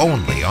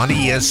 Only on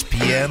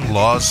ESPN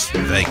Las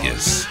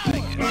Vegas. Stick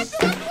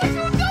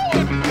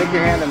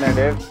your hand in there,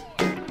 Dave.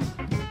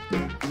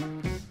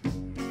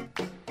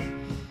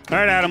 All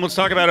right, Adam, let's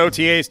talk about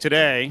OTAs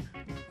today.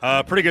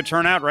 Pretty good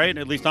turnout, right?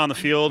 At least on the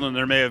field, and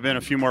there may have been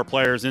a few more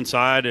players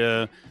inside.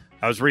 I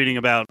was reading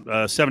about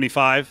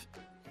 75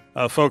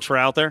 folks were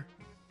out there.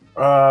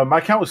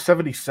 My count was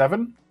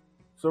 77,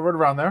 so right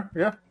around there.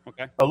 Yeah,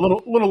 Okay. a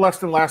little less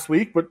than last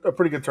week, but a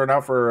pretty good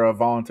turnout for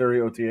voluntary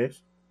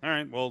OTAs. All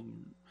right, well,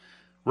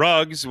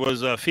 Ruggs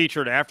was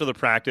featured after the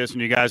practice,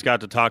 and you guys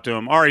got to talk to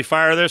him. Ari,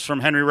 fire this from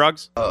Henry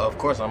Ruggs. Of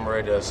course, I'm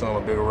ready to assume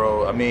a bigger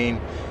role. I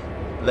mean,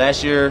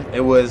 last year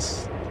it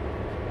was,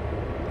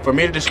 for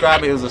me to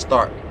describe it, it was a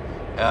start.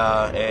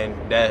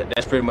 And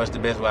that's pretty much the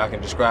best way I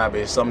can describe it.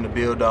 It's something to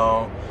build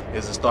on.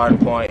 It's a starting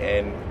point,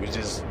 and we're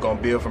just going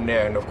to build from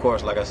there. And, of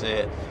course, like I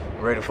said,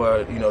 ready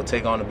for,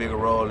 take on a bigger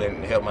role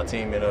and help my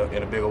team in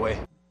a bigger way.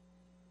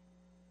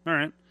 All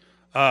right.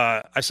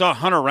 I saw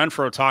Hunter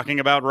Renfrow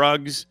talking about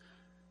Ruggs.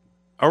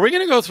 Are we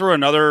going to go through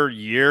another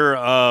year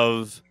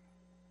of,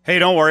 hey,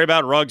 don't worry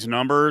about Ruggs'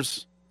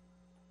 numbers?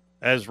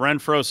 As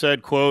Renfrow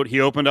said, quote, he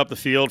opened up the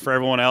field for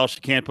everyone else.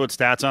 You can't put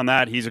stats on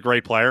that. He's a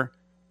great player.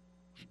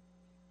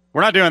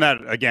 We're not doing that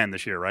again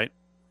this year, right?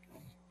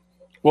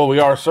 Well, we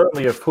are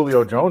certainly if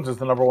Julio Jones is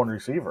the number 1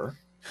 receiver.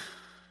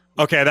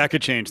 Okay, that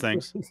could change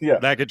things. Yeah.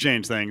 That could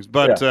change things.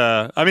 But,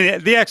 I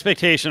mean, the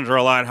expectations are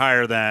a lot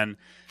higher than,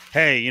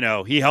 hey,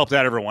 he helped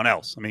out everyone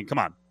else. I mean, come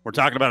on. We're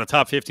talking about a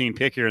top 15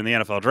 pick here in the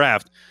NFL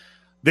draft.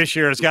 This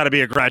year, it's got to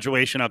be a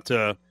graduation up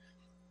to,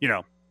 you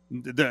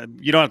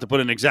don't have to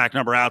put an exact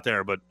number out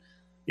there, but,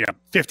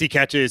 50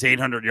 catches,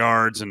 800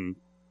 yards, and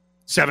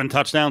 7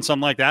 touchdowns,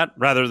 something like that,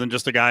 rather than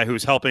just a guy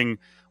who's helping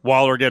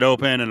Waller get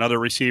open and other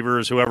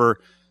receivers,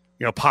 whoever,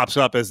 pops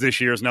up as this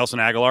year's Nelson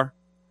Aguilar.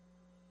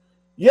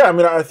 Yeah, I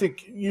mean, I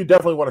think you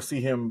definitely want to see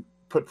him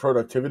put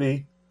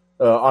productivity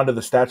onto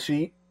the stat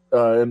sheet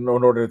in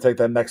order to take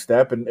that next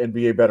step and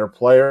be a better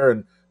player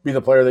and be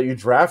the player that you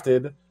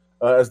drafted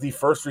as the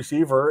first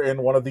receiver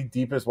in one of the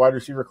deepest wide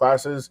receiver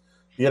classes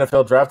the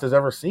NFL draft has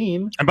ever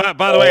seen. And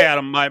by the way,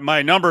 Adam,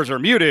 my numbers are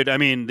muted. I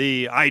mean,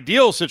 the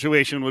ideal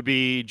situation would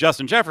be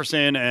Justin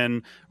Jefferson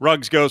and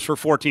Ruggs goes for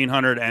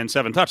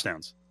 1,407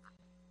 touchdowns.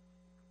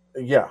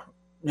 Yeah.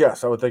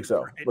 Yes, I would think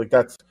so. Like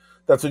that's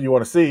what you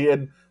want to see.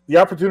 And the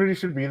opportunity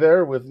should be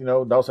there with,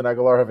 Nelson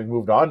Aguilar having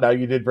moved on. Now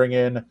you did bring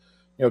in,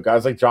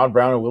 guys like John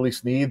Brown and Willie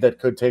Snead that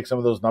could take some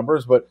of those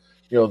numbers, but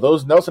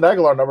those Nelson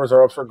Aguilar numbers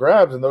are up for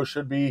grabs, and those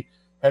should be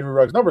Henry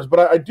Ruggs numbers.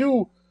 But I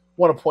do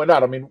want to point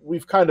out, I mean,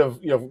 we've kind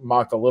of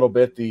mocked a little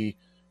bit the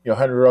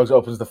Henry Ruggs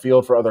opens the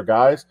field for other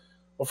guys.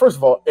 Well, first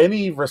of all,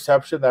 any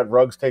reception that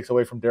Ruggs takes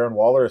away from Darren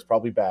Waller is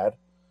probably bad.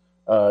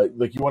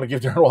 Like you want to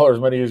give Darren Waller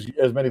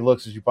as many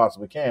looks as you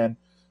possibly can.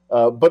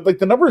 But like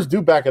the numbers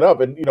do back it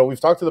up, and we've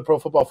talked to the Pro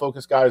Football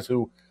Focus guys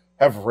who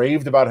have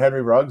raved about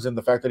Henry Ruggs and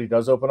the fact that he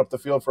does open up the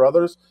field for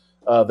others.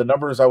 The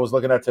numbers I was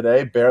looking at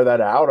today bear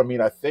that out. I mean,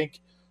 I think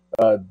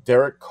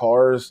Derek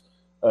Carr's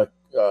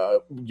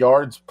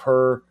yards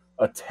per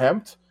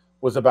attempt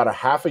was about a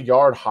half a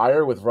yard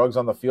higher with Ruggs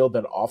on the field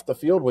than off the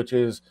field, which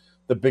is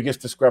the biggest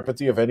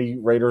discrepancy of any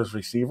Raiders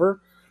receiver.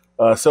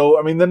 So,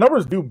 I mean, the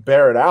numbers do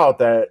bear it out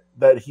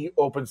that he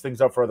opens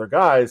things up for other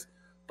guys.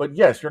 But,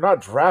 yes, you're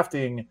not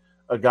drafting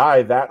a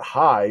guy that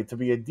high to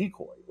be a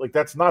decoy. Like,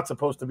 that's not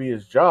supposed to be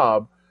his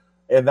job,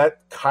 and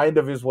that kind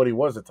of is what he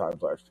was at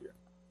times last year.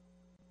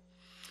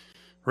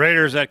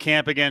 Raiders at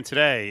camp again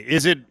today.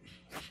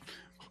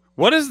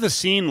 What is the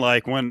scene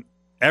like when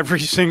every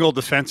single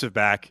defensive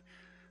back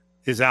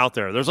is out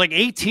there? There's like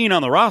 18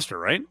 on the roster,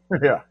 right?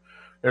 Yeah,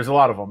 there's a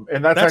lot of them,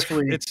 and that's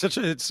actually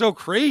it's so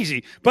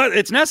crazy, but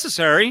it's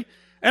necessary,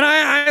 and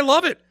I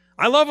love it.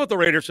 I love what the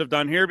Raiders have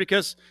done here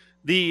because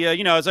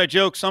as I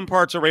joke, some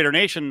parts of Raider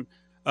Nation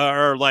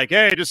are like,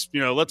 hey, just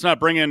let's not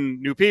bring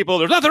in new people.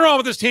 There's nothing wrong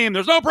with this team.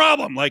 There's no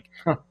problem. Like,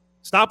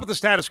 stop with the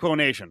status quo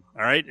nation.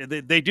 All right,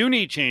 they do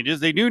need changes.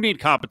 They do need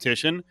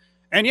competition,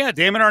 and yeah,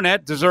 Damon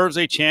Arnette deserves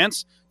a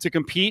chance to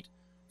compete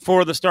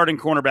for the starting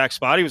cornerback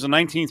spot. He was the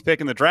 19th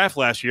pick in the draft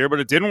last year, but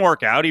it didn't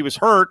work out. He was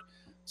hurt.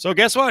 So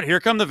guess what?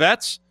 Here come the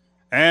vets,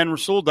 and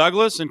Rasul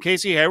Douglas and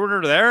Casey Hayward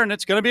are there, and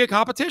it's going to be a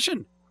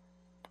competition.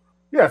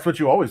 Yeah, that's what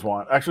you always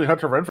want. Actually,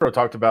 Hunter Renfrow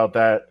talked about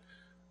that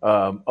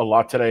a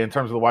lot today in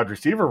terms of the wide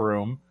receiver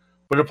room,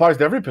 but it applies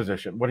to every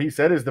position. What he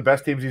said is the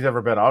best teams he's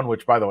ever been on,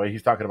 which, by the way,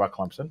 he's talking about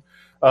Clemson.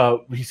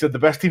 He said the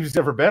best teams he's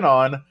ever been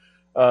on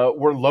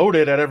were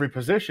loaded at every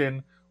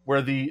position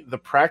where the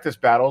practice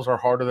battles are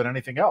harder than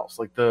anything else.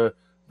 Like the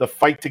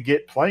fight to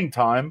get playing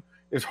time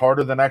is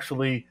harder than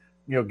actually,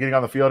 getting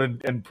on the field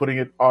and putting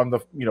it on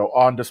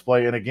on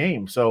display in a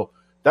game. So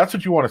that's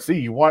what you want to see.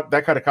 You want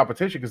that kind of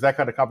competition because that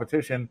kind of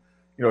competition,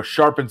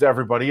 sharpens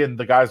everybody, and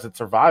the guys that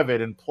survive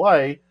it and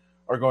play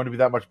are going to be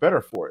that much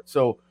better for it.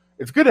 So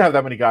it's good to have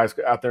that many guys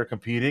out there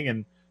competing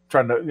and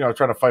trying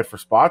to fight for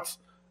spots.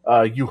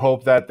 You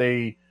hope that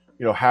they,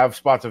 have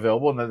spots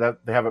available and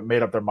that they haven't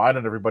made up their mind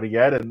on everybody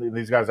yet. And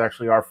these guys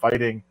actually are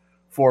fighting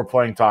for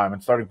playing time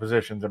and starting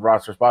positions and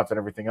roster spots and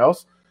everything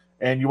else.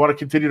 And you want to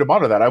continue to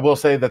monitor that. I will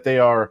say that they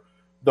are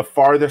the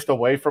farthest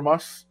away from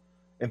us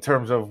in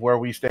terms of where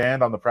we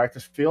stand on the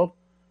practice field.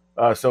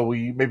 So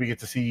we maybe get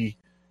to see,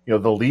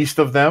 the least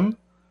of them.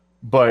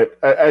 But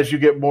as you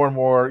get more and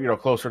more,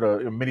 closer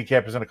to mini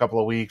camp is in a couple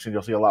of weeks, and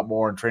you'll see a lot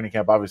more in training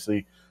camp.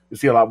 Obviously, you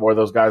see a lot more of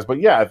those guys. But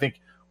yeah, I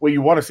think what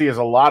you want to see is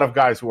a lot of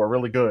guys who are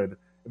really good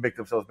and make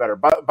themselves better.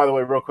 By the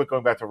way, real quick,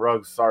 going back to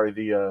Ruggs, sorry,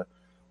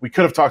 we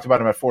could have talked about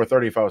him at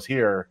 4:30 if I was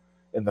here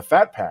in the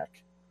fat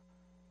pack.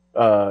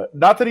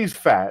 Not that he's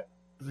fat,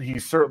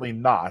 he's certainly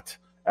not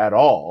at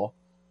all.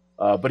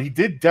 But he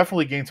did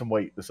definitely gain some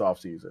weight this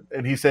offseason,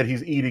 and he said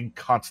he's eating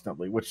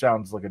constantly, which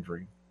sounds like a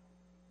dream.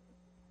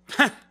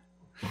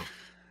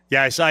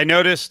 Yeah, so I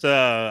noticed.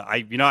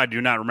 I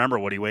do not remember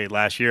what he weighed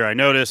last year. I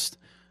noticed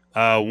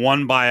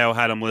one bio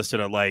had him listed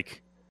at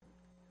like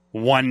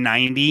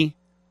 190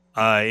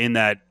 in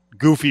that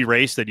goofy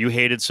race that you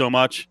hated so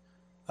much,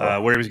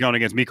 where he was going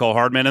against Mecole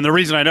Hardman. And the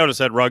reason I noticed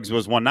that Ruggs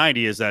was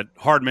 190 is that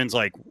Hardman's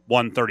like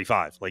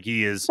 135. Like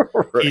he is,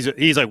 right.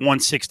 He's like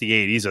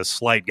 168. He's a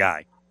slight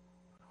guy.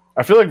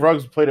 I feel like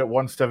Ruggs played at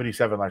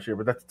 177 last year,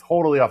 but that's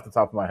totally off the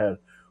top of my head,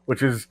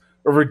 which is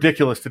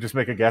ridiculous to just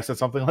make a guess at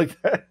something like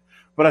that.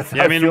 But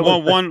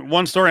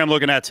one story I'm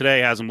looking at today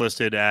has him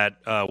listed at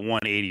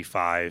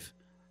 185.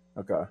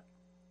 Okay,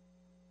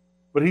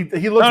 but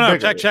he looks.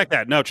 No, check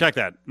that. No, check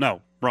that.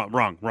 No,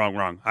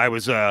 wrong. I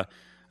was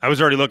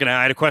already looking at.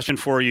 I had a question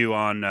for you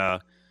on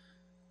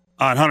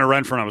Hunter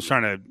Renfrow. I was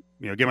trying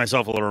to give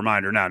myself a little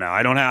reminder. No,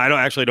 I don't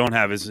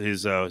have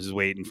his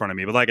weight in front of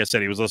me. But like I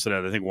said, he was listed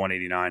at I think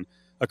 189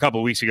 a couple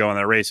of weeks ago in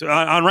that race.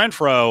 On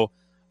Renfrow,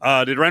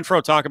 did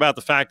Renfrow talk about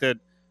the fact that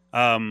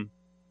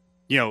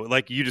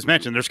like you just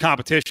mentioned, there's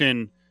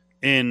competition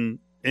in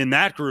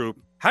that group.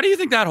 How do you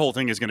think that whole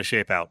thing is going to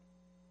shape out?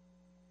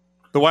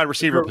 The wide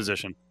receiver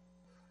position.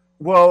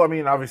 Well, I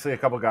mean, obviously a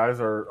couple guys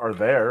are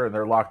there and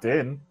they're locked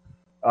in.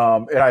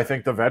 And I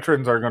think the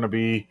veterans are going to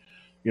be,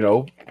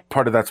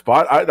 part of that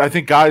spot. I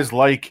think guys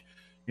like,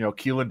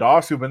 Keelan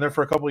Doss, who've been there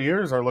for a couple of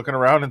years, are looking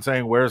around and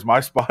saying, where's my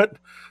spot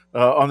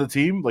on the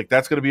team? Like,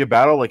 that's going to be a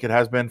battle like it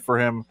has been for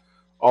him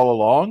all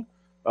along.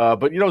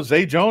 But,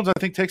 Zay Jones, I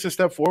think, takes a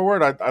step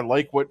forward. I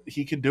like what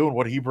he can do and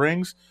what he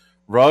brings.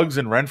 Ruggs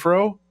and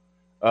Renfrow.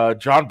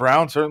 John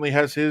Brown certainly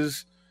has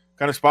his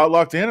kind of spot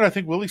locked in. And I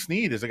think Willie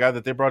Snead is a guy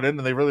that they brought in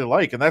and they really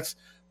like. And that's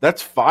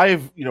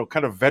five,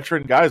 kind of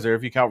veteran guys there.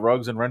 If you count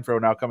Ruggs and Renfrow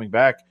now coming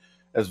back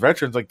as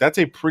veterans, like that's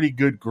a pretty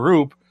good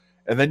group.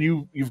 And then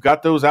you've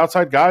got those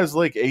outside guys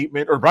like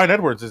Aitman, or Brian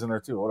Edwards is in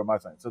there too. What am I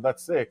saying? So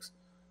that's six.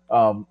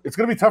 It's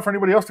going to be tough for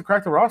anybody else to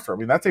crack the roster. I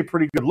mean, that's a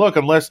pretty good look,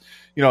 unless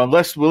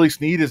Willie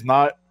Snead is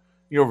not,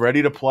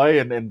 ready to play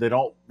and they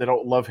don't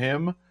love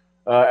him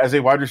as a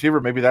wide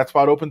receiver. Maybe that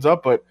spot opens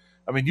up. But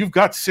I mean, you've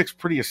got six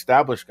pretty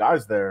established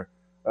guys there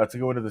to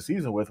go into the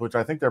season with, which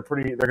I think they're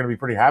going to be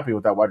pretty happy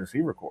with that wide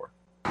receiver core.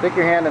 Stick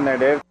your hand in there,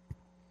 Dave.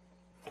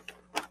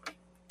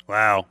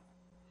 Wow.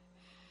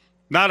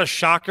 Not a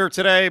shocker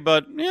today,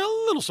 but a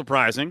little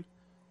surprising.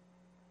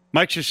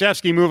 Mike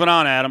Krzyzewski moving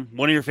on, Adam.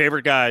 One of your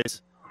favorite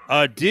guys.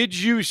 Did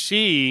you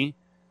see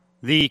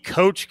the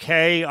Coach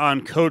K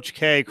on Coach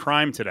K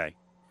crime today?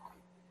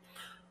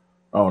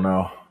 Oh,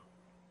 no.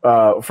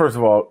 First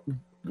of all,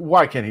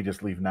 why can't he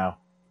just leave now?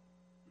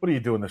 What are you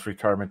doing this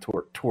retirement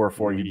tour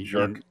for, you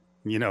jerk?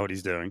 You know what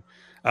he's doing.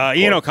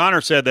 Ian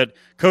O'Connor said that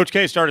Coach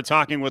K started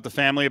talking with the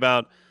family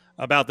about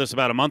this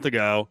about a month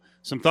ago.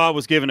 Some thought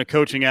was given to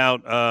coaching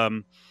out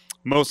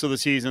most of the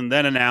season,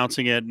 then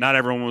announcing it. Not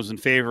everyone was in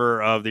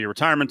favor of the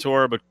retirement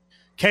tour, but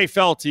K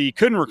felt he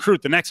couldn't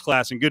recruit the next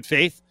class in good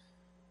faith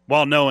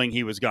while knowing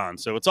he was gone.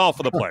 So it's all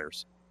for the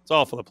players. It's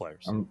all for the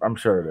players. I'm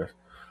sure it is.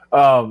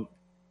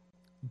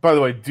 By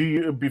the way,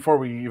 before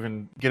we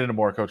even get into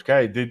more Coach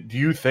K, do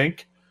you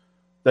think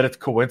that it's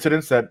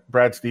coincidence that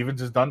Brad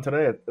Stevens is done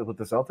today with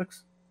the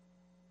Celtics?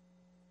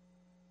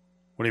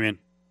 What do you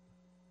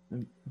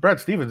mean? Brad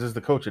Stevens is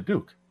the coach at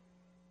Duke.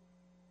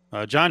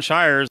 John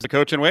Shire is the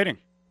coach in waiting.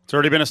 It's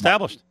already been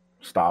established.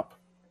 Stop.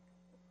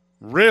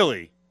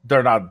 Really?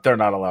 They're not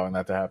allowing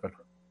that to happen.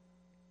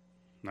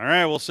 All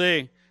right, we'll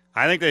see.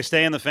 I think they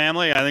stay in the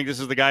family. I think this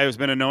is the guy who's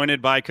been anointed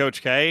by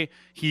Coach K.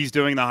 He's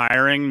doing the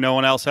hiring. No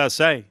one else has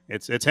say.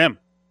 It's him.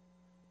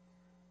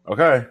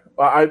 Okay.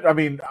 I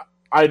mean,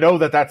 I know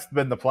that's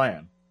been the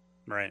plan.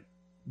 Right.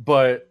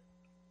 But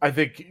I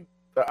think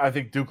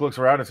Duke looks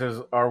around and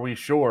says, "Are we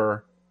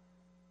sure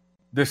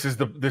this is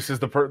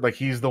the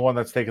he's the one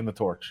that's taking the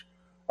torch?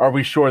 Are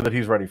we sure that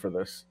he's ready for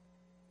this?"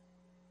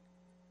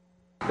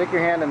 Stick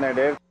your hand in there,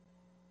 Dave.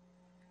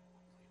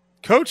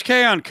 Coach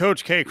K on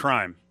Coach K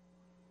crime.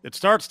 It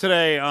starts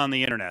today on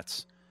the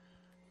internets.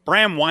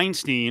 Bram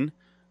Weinstein,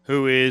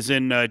 who is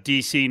in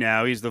D.C.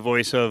 now, he's the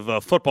voice of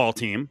a football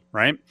team,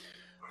 right?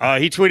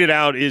 He tweeted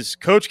out, "Is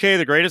Coach K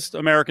the greatest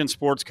American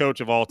sports coach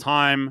of all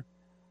time?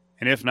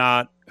 And if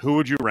not, who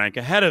would you rank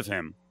ahead of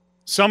him?"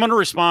 Someone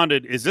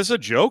responded, "Is this a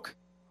joke?"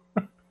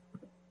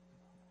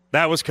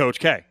 That was Coach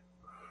K.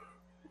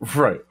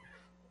 Right.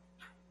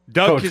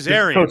 Doug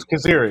Kazarian. Coach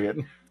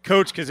Kazarian.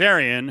 Coach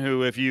Kazarian,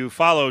 who, if you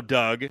follow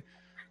Doug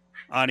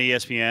on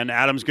ESPN,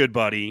 Adam's good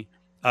buddy,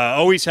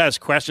 always has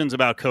questions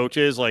about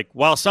coaches. Like,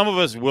 while some of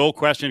us will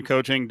question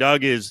coaching,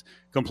 Doug is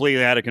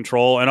completely out of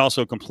control and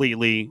also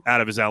completely out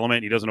of his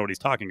element. He doesn't know what he's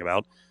talking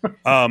about.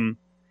 Bram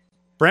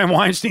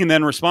Weinstein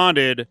then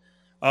responded,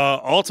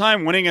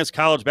 all-time winningest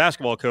college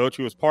basketball coach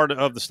who was part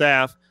of the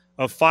staff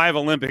of 5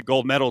 Olympic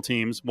gold medal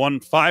teams, won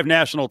 5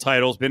 national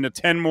titles, been to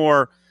 10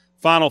 more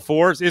Final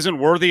Fours, isn't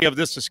worthy of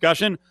this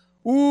discussion.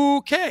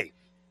 Okay.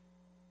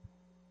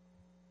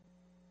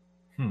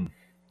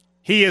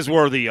 He is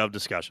worthy of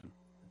discussion.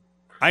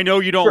 I know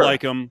you don't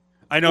like him.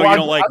 I know you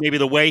don't like maybe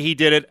the way he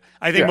did it.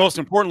 I think most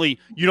importantly,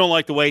 you don't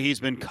like the way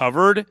he's been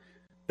covered,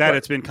 that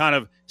it's been kind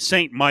of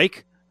St.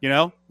 Mike,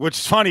 which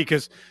is funny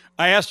because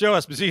I asked Joe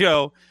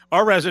Esposito,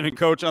 our resident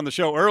coach, on the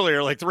show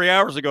earlier, like 3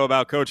 hours ago,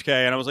 about Coach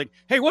K. And I was like,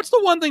 hey, what's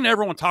the one thing that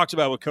everyone talks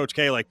about with Coach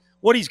K? Like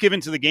what he's given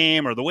to the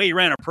game or the way he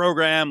ran a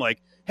program?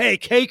 Like, hey,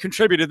 K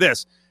contributed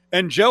this.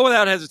 And Joe,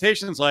 without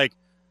hesitation, is like,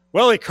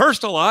 well, he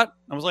cursed a lot.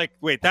 I was like,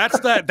 wait, that's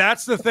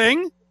the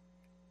thing?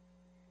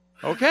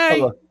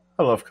 Okay.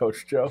 I love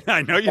Coach Joe.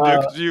 I know you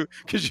do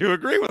because you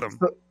agree with him.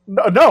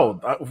 No,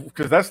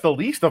 because that's the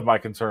least of my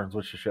concerns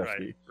with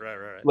Krzyzewski.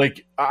 Right.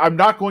 Like, I'm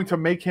not going to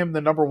make him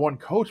the number one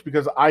coach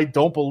because I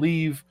don't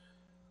believe.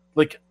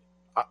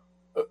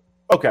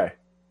 Okay,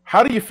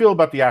 how do you feel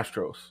about the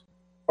Astros?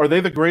 Are they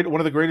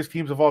one of the greatest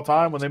teams of all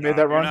time when they made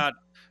that run?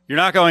 You're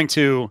not going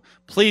to.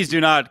 Please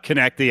do not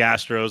connect the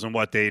Astros and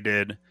what they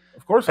did.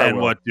 Of course, I will.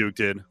 And what Duke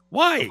did.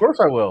 Why? Of course,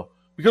 I will.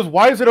 Because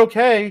why is it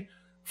okay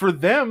for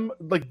them?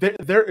 Like,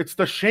 it's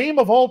the shame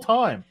of all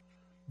time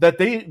that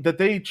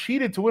they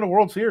cheated to win a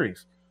World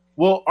Series.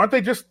 Well, aren't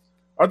they just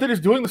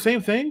doing the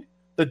same thing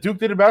that Duke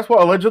did in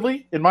basketball,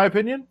 allegedly? In my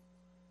opinion,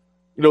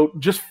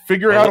 just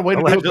figure out a way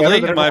to do it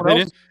better than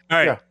everyone else. All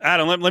right, yeah.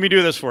 Adam, let me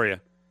do this for you.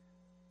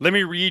 Let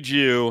me read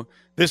you.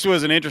 This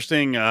was an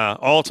interesting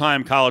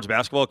all-time college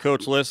basketball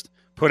coach list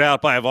put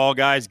out by, of all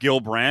guys, Gil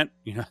Brandt,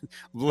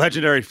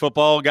 legendary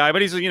football guy,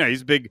 but he's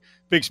a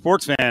big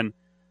sports fan.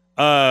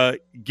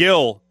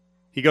 Gil,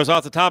 he goes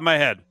off the top of my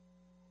head.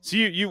 So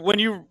you when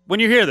you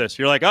hear this,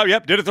 you're like, oh,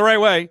 yep, did it the right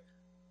way.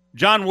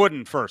 John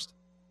Wooden first.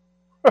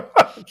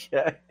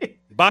 Okay.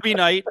 Bobby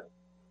Knight,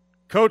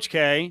 Coach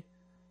K,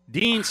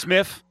 Dean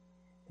Smith,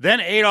 then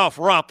Adolph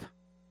Rupp,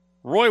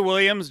 Roy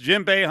Williams,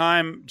 Jim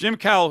Boeheim, Jim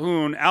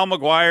Calhoun, Al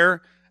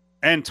McGuire,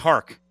 and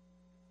Tark.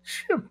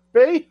 Jim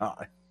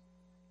Boeheim.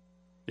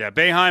 Yeah,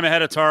 Boeheim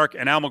ahead of Tark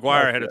and Al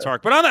McGuire ahead of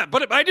Tark.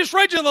 But I just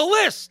read you the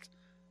list.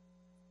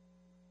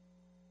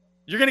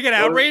 You're going to get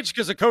outraged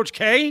because of Coach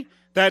K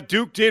that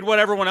Duke did what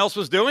everyone else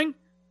was doing?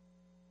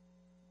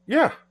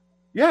 Yeah.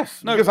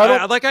 Yes. No,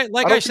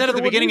 I said at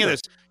the beginning of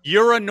this,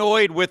 you're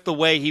annoyed with the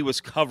way he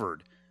was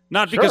covered,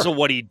 not because of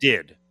what he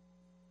did.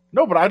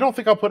 No, but I don't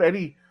think I'll put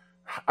any.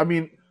 I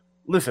mean,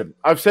 listen,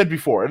 I've said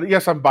before, and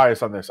yes, I'm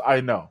biased on this.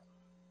 I know.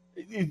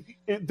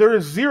 There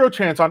is zero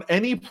chance on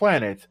any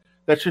planet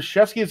that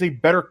Krzyzewski is a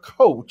better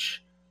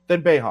coach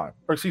than Boeheim,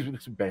 or excuse me,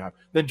 Boeheim,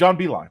 than John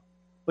Beilein.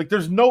 Like,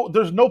 there's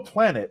no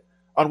planet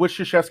on which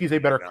Krzyzewski is a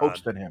better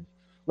coach than him.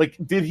 Like,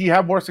 did he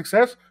have more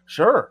success?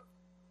 Sure.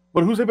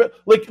 But who's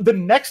like the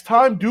next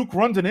time Duke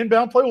runs an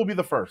inbound play will be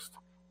the first.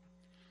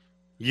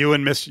 You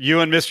and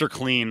Mr.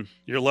 Clean,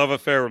 your love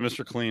affair with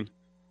Mr. Clean.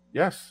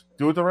 Yes,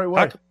 do it the right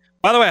way.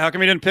 By the way, how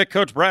come you didn't pick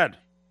Coach Brad?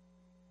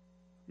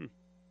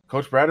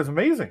 Coach Brad is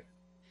amazing.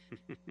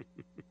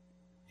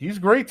 He's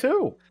great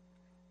too.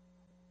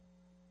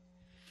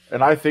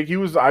 And I think he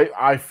was.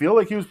 I feel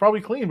like he was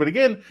probably clean. But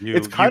again,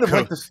 it's kind of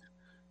like this.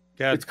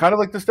 It's kind of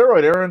like the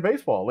steroid era in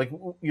baseball. Like,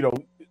 you know,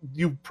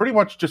 you pretty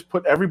much just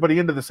put everybody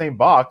into the same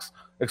box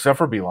except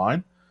for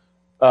Beeline.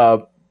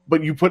 But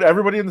you put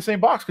everybody in the same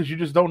box because you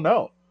just don't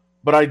know.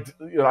 But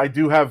I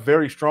do have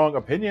very strong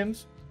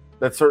opinions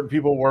that certain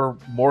people were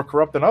more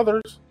corrupt than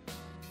others.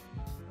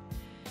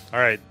 All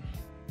right.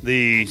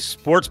 The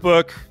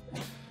Sportsbook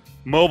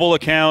mobile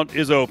account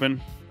is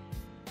open.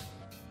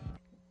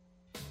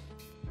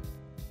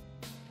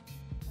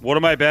 What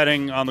am I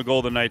betting on the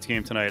Golden Knights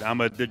game tonight?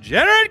 I'm a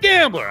degenerate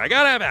gambler. I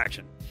got to have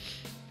action.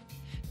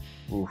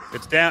 Oof.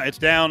 It's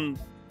down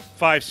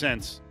 5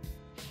 cents.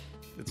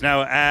 It's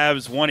now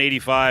Avs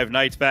 185,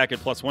 Knights back at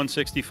plus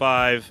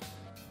 165.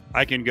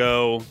 I can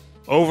go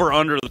over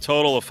under the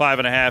total of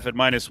 5.5 at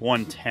minus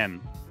 110.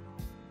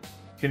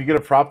 Can you get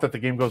a prop that the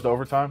game goes to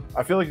overtime?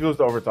 I feel like it goes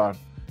to overtime.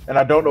 And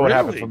I don't know what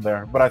happens from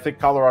there, but I think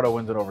Colorado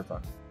wins in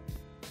overtime.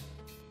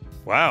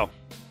 Wow.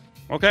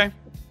 Okay.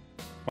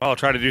 Well, I'll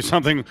try to do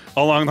something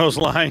along those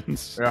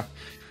lines.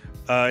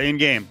 Yeah. In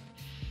game.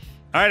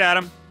 All right,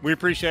 Adam. We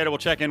appreciate it. We'll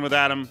check in with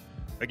Adam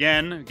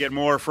again, get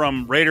more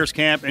from Raiders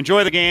camp.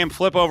 Enjoy the game.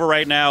 Flip over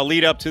right now.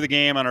 Lead up to the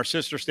game on our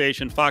sister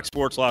station, Fox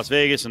Sports Las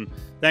Vegas. And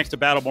thanks to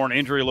Battleborn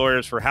Injury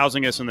Lawyers for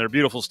housing us in their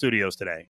beautiful studios today.